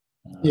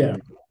 We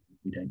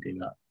don't do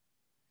that.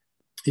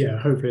 Yeah,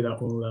 hopefully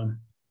that will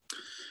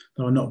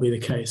not be the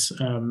case.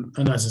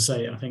 And as I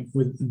say, I think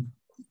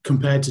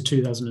compared to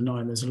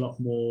 2009, there's a lot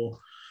more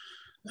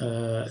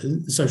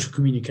social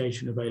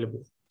communication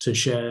available to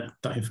share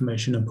that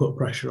information and put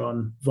pressure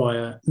on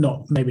via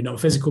maybe not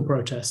physical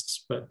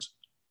protests, but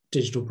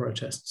digital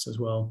protests as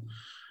well.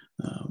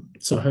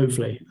 So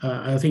hopefully,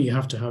 I think you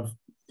have to have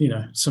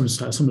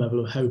some level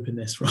of hope in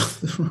this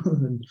rather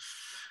than.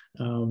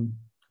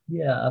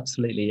 Yeah,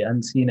 absolutely,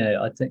 and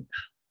I think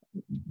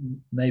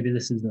maybe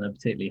this isn't a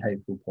particularly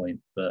hopeful point,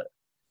 but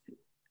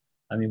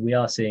I mean, we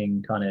are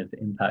seeing kind of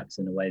impacts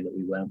in a way that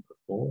we weren't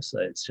before. So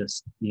it's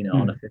just,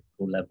 on a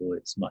physical level,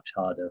 it's much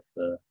harder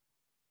for,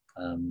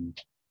 for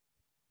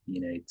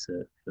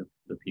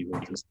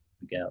people to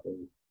get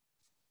all.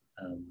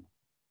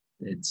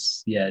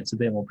 It's a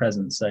bit more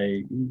present. So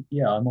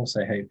yeah, I'm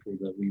also hopeful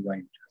that we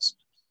won't just,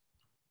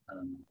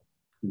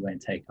 we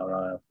won't take our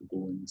eye off the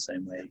ball in the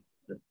same way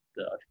that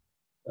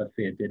I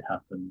fear did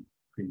happen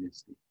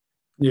previously.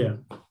 Yeah.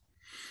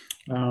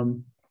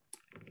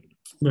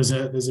 There's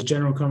a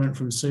general comment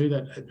from Sue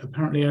that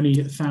apparently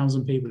only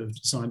 1,000 people have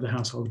signed the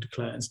household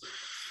declares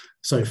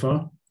so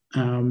far.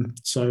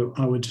 So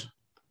I would,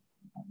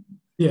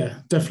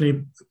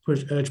 definitely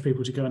urge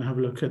people to go and have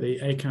a look at the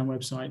ACAN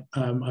website.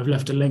 I've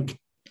left a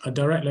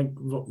direct link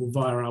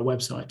via our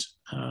website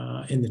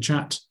in the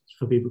chat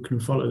for people who can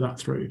follow that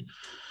through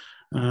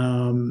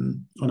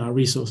on our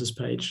resources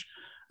page.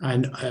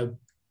 And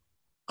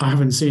I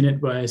haven't seen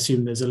it, but I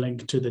assume there's a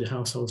link to the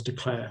households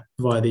declare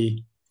via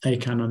the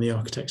ACAN and the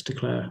architects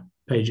declare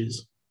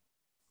pages.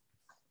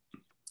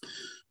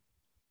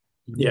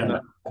 Yeah.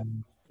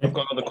 I've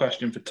got another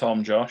question for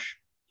Tom, Josh.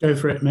 Go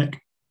for it, Mick.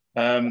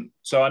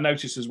 So I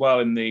noticed as well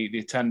in the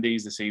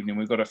attendees this evening,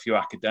 we've got a few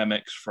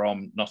academics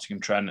from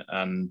Nottingham Trent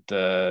and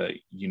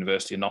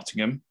University of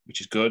Nottingham, which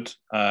is good.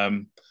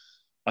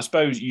 I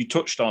suppose you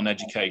touched on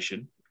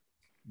education,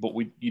 but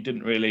you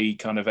didn't really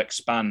kind of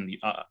expand.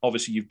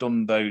 Obviously, you've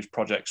done those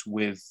projects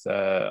with,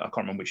 I can't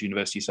remember which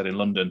university you said in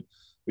London,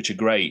 which are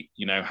great.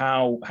 You know,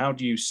 how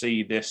do you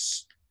see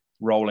this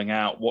rolling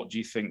out? What do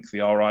you think the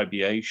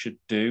RIBA should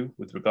do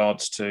with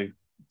regards to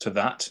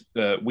that?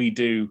 We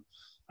do,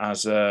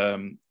 as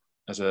the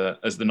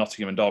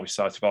Nottingham and Derby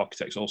Society of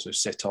Architects, also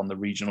sit on the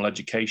Regional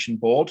Education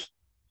Board.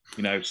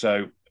 You know,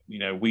 so you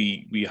know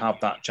we have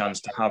that chance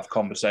to have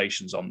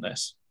conversations on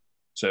this.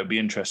 So it'd be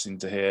interesting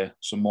to hear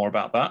some more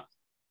about that.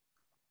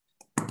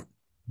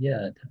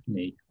 Yeah,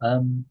 definitely.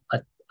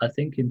 I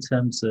think in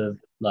terms of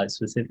like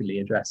specifically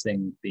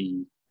addressing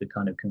the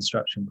kind of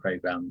construction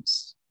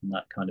programs and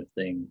that kind of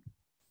thing,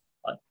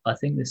 I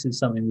think this is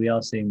something we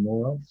are seeing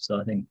more of. So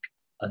I think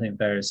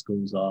various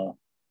schools are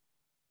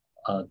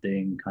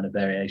doing kind of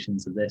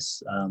variations of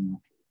this.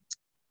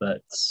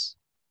 But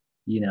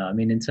you know, I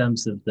mean, in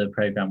terms of the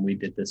program we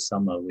did this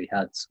summer, we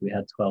had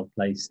 12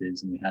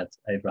 places and we had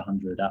over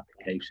 100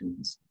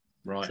 applications.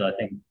 Right. So I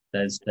think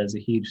there's a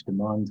huge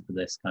demand for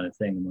this kind of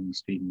thing among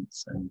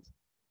students, and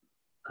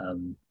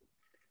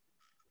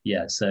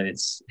yeah, so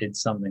it's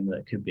something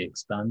that could be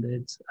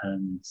expanded,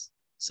 and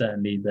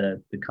certainly the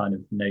kind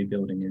of no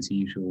building as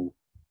usual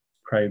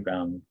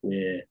program,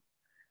 we're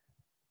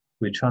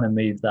trying to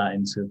move that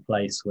into a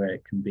place where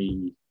it can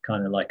be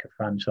kind of like a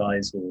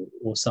franchise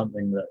or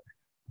something that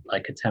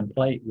like a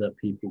template that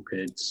people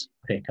could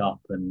pick up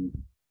and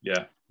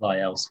apply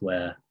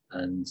elsewhere.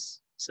 And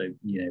so,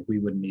 you know, we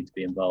wouldn't need to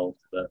be involved,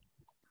 but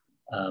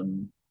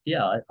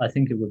yeah, I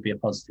think it would be a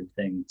positive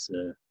thing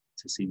to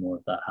see more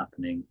of that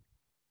happening.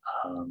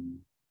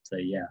 So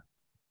yeah.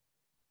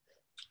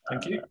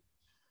 Thank you.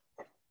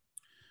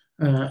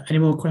 Any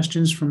more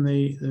questions from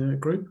the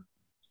group?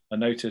 I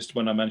noticed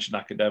when I mentioned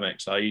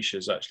academics,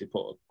 Aisha's actually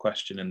put a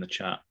question in the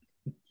chat.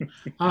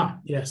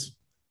 Yes.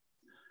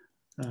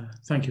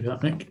 Thank you for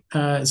that, Mick.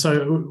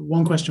 So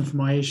one question from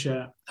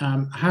Aisha.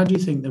 How do you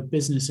think the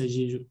business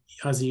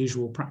as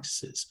usual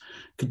practices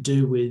could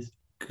do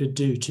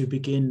to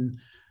begin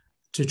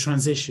to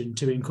transition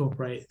to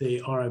incorporate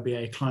the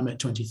RIBA Climate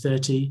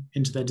 2030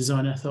 into their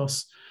design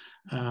ethos?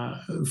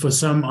 For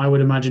some, I would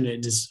imagine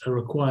it is a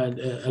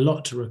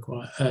lot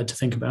to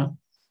think about.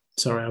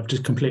 Sorry, I've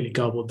just completely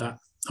garbled that,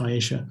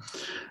 Aisha.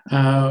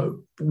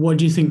 What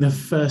do you think the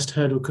first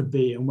hurdle could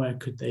be, and where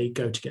could they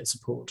go to get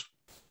support?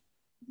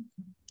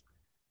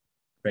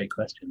 Great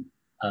question.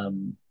 I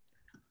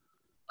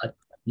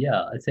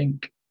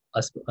think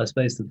I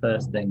suppose the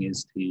first thing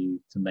is to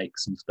make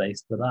some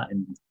space for that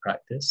in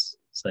practice.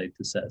 So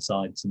to set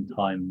aside some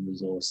time and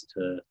resource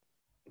to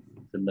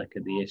look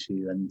at the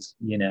issue, and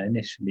you know,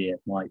 initially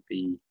it might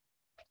be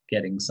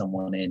getting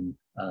someone in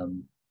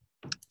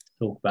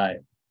talk about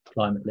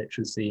climate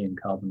literacy and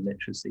carbon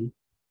literacy.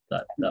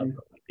 That would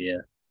probably be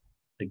a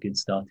good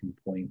starting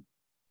point.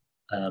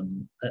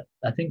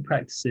 I think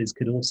practices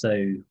could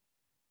also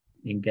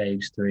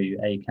engage through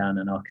ACAN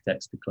and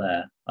Architects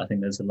Declare. I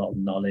think there's a lot of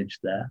knowledge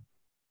there.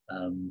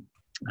 And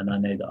I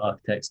know that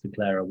Architects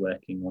Declare are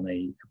working on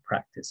a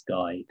practice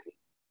guide.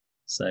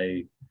 So,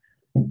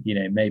 you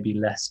know, maybe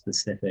less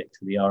specific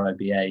to the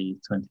RIBA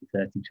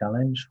 2030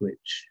 challenge,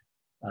 which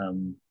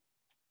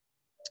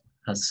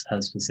has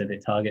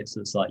specific targets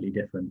that are slightly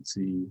different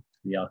to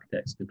the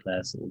Architects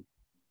Declare sort of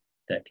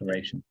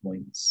declaration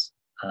points.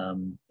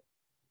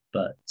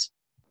 But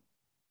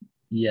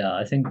yeah,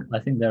 I think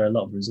there are a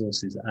lot of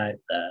resources out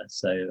there.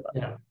 So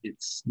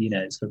it's, you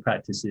know, it's for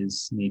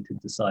practices need to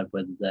decide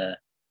whether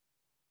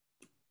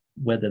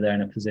they're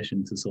in a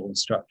position to sort of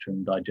structure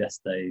and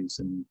digest those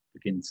and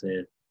begin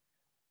to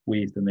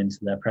weave them into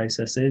their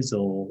processes,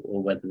 or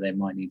whether they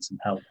might need some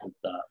help with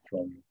that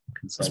from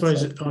consultants. I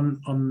suppose on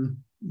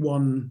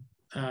one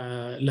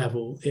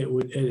level,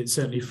 it's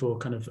certainly for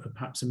kind of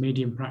perhaps a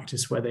medium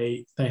practice where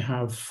they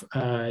have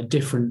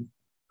different.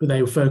 They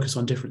will focus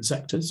on different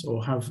sectors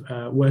or have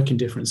work in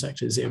different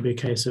sectors. It would be a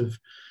case of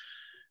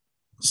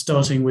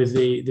starting with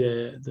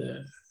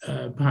the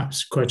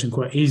perhaps quote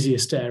unquote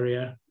easiest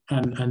area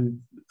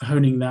and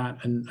honing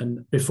that,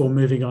 and before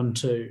moving on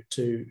to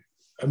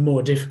a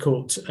more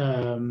difficult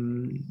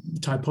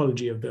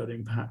typology of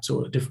building, perhaps,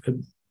 or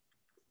different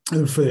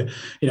for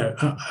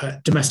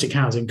domestic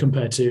housing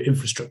compared to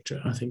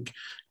infrastructure. I think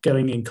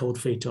going in cold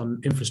feet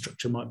on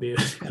infrastructure might be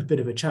a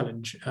bit of a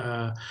challenge,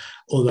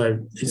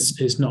 although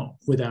it's not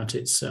without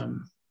its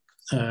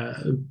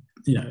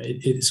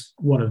it's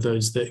one of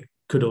those that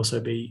could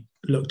also be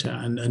looked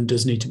at and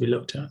does need to be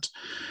looked at.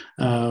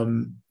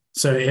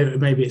 So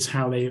maybe it's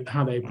how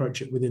they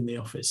approach it within the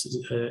office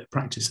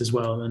practice as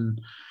well,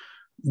 and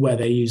where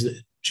they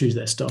choose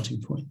their starting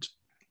point.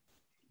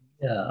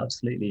 Yeah,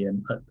 absolutely.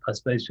 And I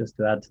suppose just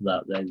to add to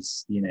that,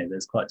 there's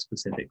quite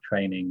specific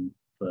training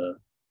for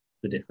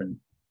different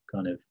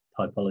kind of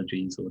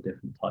typologies or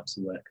different types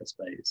of work, I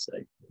suppose. So,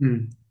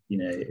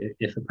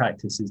 if a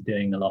practice is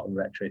doing a lot of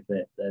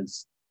retrofit,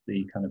 there's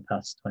the kind of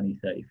past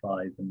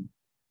 2035 and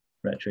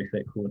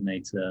retrofit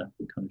coordinator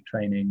kind of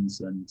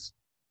trainings, and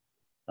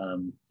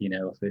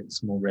if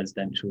it's more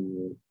residential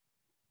or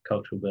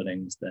cultural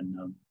buildings,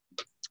 then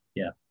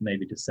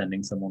maybe just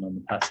sending someone on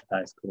the passive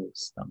house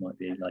course, that might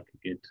be like a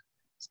good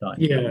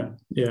starting point.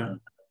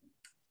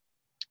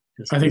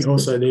 I think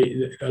also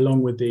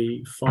along with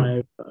the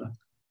 5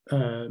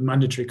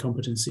 mandatory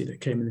competency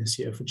that came in this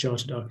year for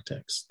chartered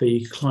architects,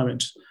 the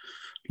climate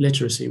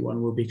literacy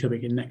one will be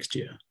coming in next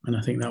year, and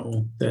I think that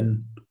will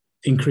then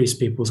increase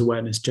people's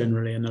awareness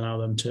generally and allow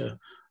them to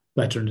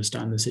better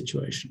understand the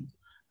situation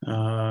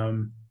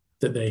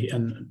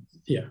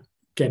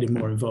getting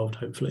more involved,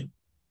 hopefully.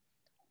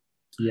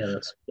 Yeah,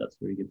 that's a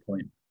really good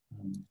point.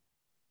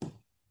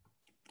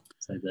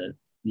 So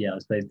I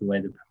suppose the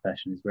way the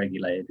profession is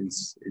regulated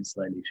is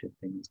slowly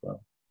shifting as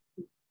well.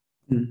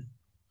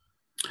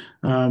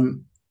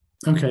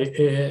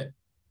 Okay,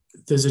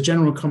 there's a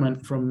general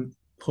comment from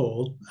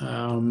Paul.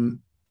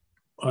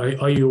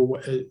 Are you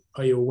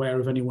aware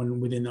of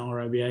anyone within the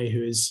RIBA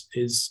who is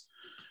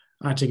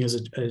acting as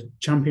a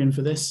champion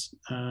for this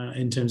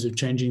in terms of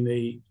changing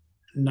the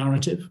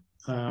narrative?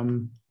 I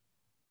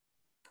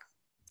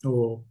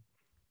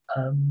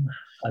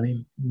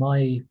mean,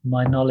 my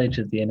knowledge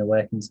of the inner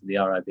workings of the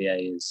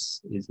RIBA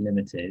is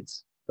limited,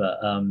 but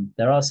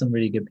there are some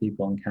really good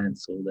people on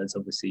council. There's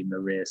obviously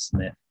Maria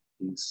Smith,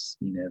 who's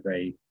a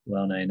very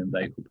well-known and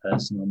vocal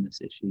person on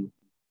this issue,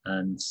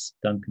 and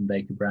Duncan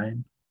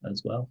Baker-Brown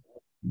as well.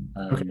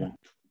 Okay.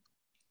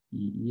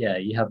 Yeah,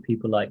 you have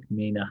people like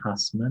Mina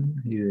Hassman,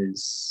 who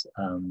is,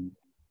 I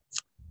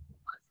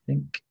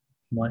think,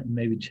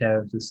 maybe chair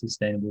of the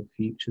Sustainable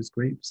Futures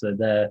Group. So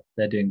they're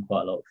doing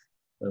quite a lot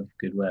of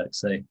good work.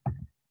 So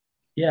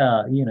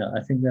yeah,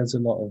 I think there's a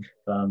lot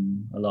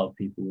of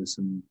people with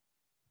some,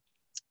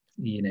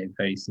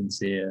 very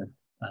sincere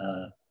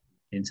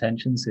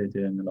intentions who are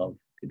doing a lot of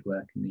good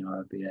work in the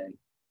RIBA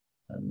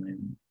at the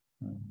moment.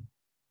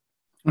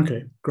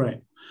 Okay,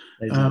 great.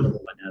 Those are what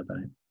I know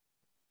about.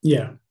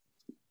 Yeah.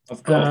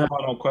 I've got a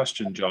final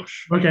question,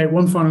 Josh. Okay,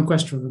 one final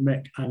question from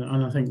Mick,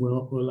 and I think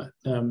we'll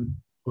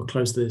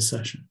close this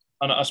session.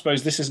 And I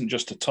suppose this isn't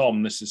just to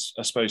Tom. This is,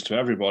 I suppose, to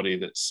everybody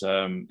that's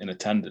in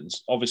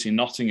attendance. Obviously,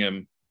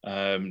 Nottingham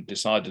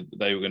decided that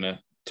they were going to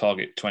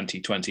target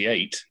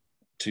 2028,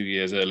 2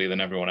 years earlier than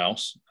everyone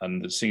else,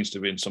 and there seems to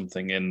have been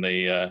something in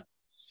the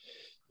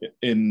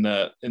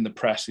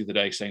press the other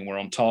day saying we're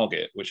on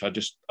target, which I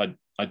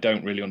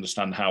don't really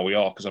understand how we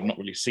are, because I've not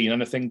really seen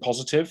anything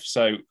positive.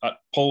 So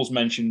Paul's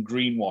mentioned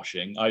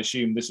greenwashing. I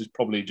assume this is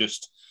probably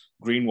just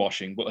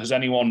greenwashing, but has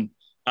anyone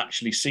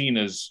actually seen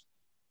us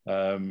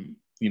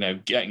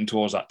getting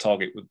towards that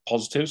target with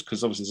positives?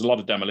 Because obviously there's a lot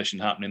of demolition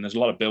happening, there's a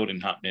lot of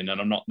building happening,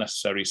 and I'm not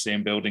necessarily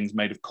seeing buildings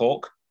made of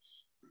cork.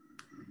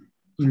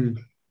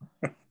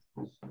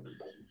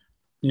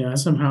 Yeah,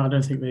 somehow I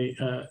don't think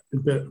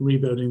the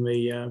rebuilding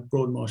the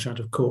Broadmarsh out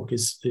of cork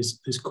is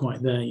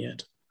quite there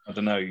yet. I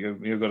don't know.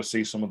 You've got to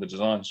see some of the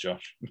designs,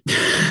 Josh.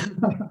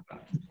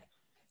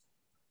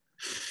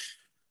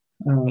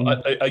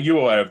 Are you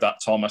aware of that,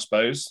 Tom? I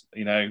suppose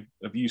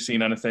have you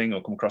seen anything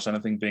or come across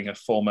anything, being a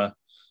former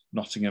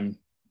Nottingham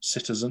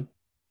citizen?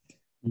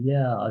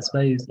 Yeah, I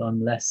suppose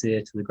I'm less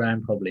ear to the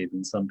ground probably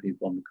than some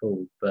people on the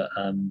call, but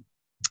I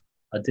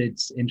did,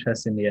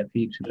 interestingly, at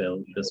Future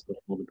Build just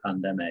before the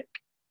pandemic.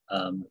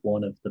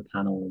 One of the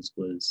panels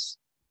was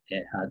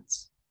it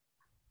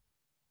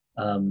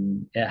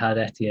had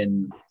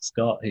Etienne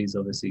Scott, who's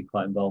obviously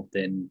quite involved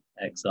in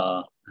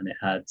XR,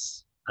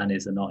 and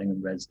is a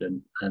Nottingham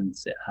resident, and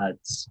it had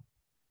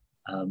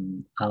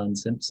Alan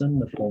Simpson,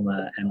 the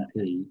former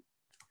MP,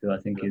 who I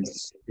think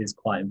is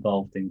quite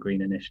involved in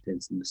green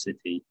initiatives in the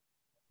city.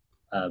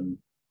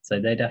 So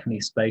they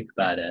definitely spoke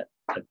about it.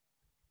 I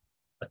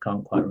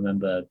can't quite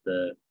remember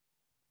the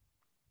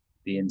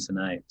ins and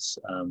outs,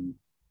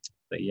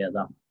 but yeah,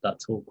 that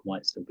talk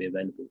might still be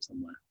available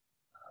somewhere.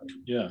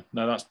 Yeah,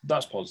 no,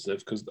 that's positive,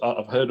 because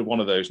I've heard of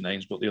one of those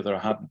names, but the other I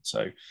hadn't.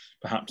 So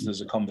perhaps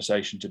there's a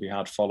conversation to be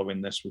had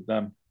following this with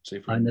them.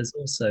 And there's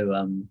also,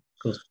 of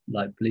course,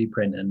 like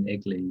Blueprint and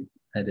Igloo,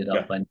 headed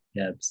up by Nick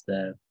Ebbs.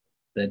 They're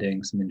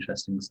doing some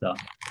interesting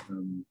stuff.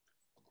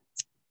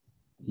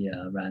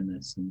 Around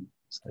this, and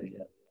so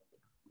yeah.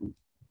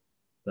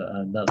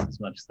 But that's as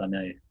much as I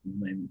know at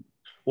the moment.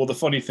 Well, the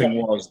funny thing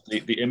was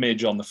the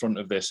image on the front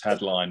of this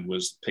headline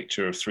was a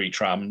picture of 3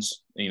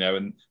 trams,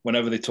 and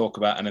whenever they talk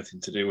about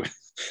anything to do with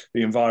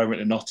the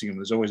environment in Nottingham,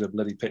 there's always a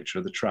bloody picture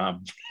of the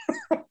tram.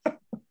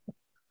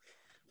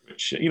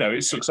 Which,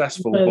 it's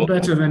successful. But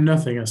better than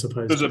nothing, I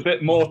suppose. There's a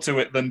bit more to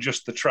it than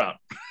just the tram.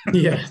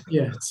 yeah,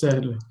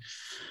 certainly.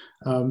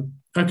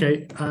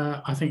 Okay,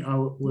 I think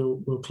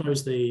we'll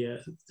close the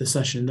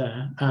session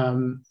there.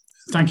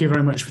 Thank you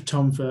very much,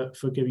 Tom, for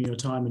giving your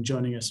time and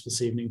joining us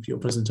this evening for your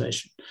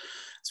presentation.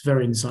 It's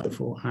very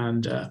insightful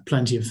and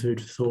plenty of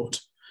food for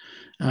thought.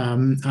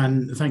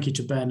 And thank you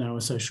to Ben, our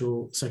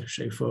social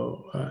secretary,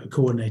 for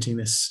coordinating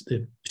this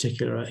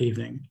particular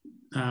evening.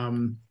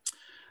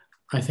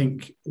 I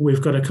think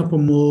we've got a couple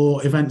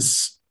more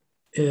events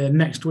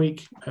next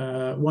week,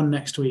 one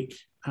next week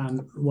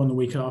and one the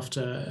week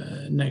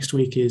after. Next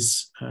week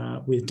is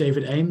with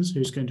David Ames,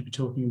 who's going to be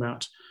talking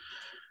about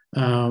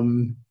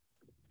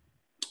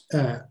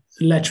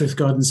Letchworth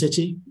Garden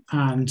City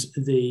and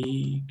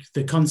the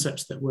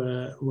concepts that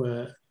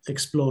were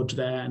explored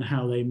there and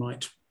how they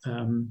might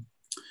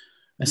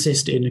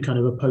assist in a kind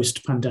of a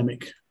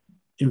post-pandemic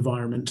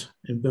environment,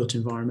 built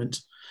environment.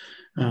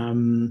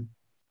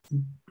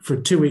 For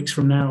 2 weeks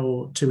from now,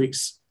 or 2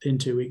 weeks on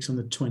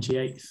the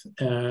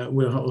 28th,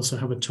 we'll also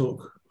have a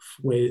talk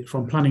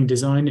from Planning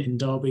Design in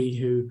Derby,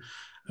 who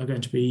are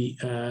going to be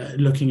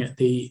looking at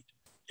the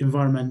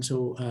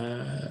environmental,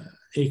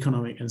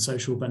 economic and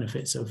social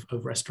benefits of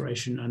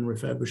restoration and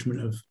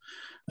refurbishment of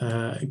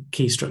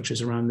key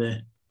structures around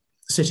the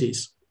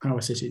cities, our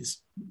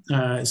cities.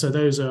 So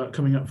those are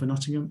coming up for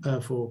Nottingham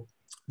for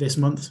this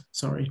month,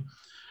 sorry.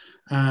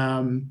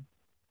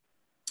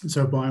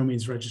 So by all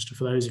means register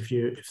for those if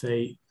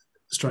they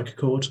strike a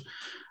chord.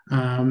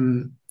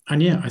 And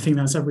yeah, I think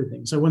that's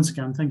everything. So once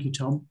again, thank you,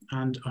 Tom,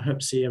 and I hope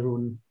to see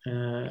everyone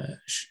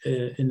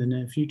in the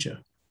near future.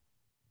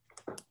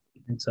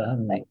 Thanks for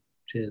having me.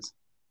 Cheers.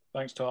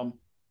 Thanks, Tom.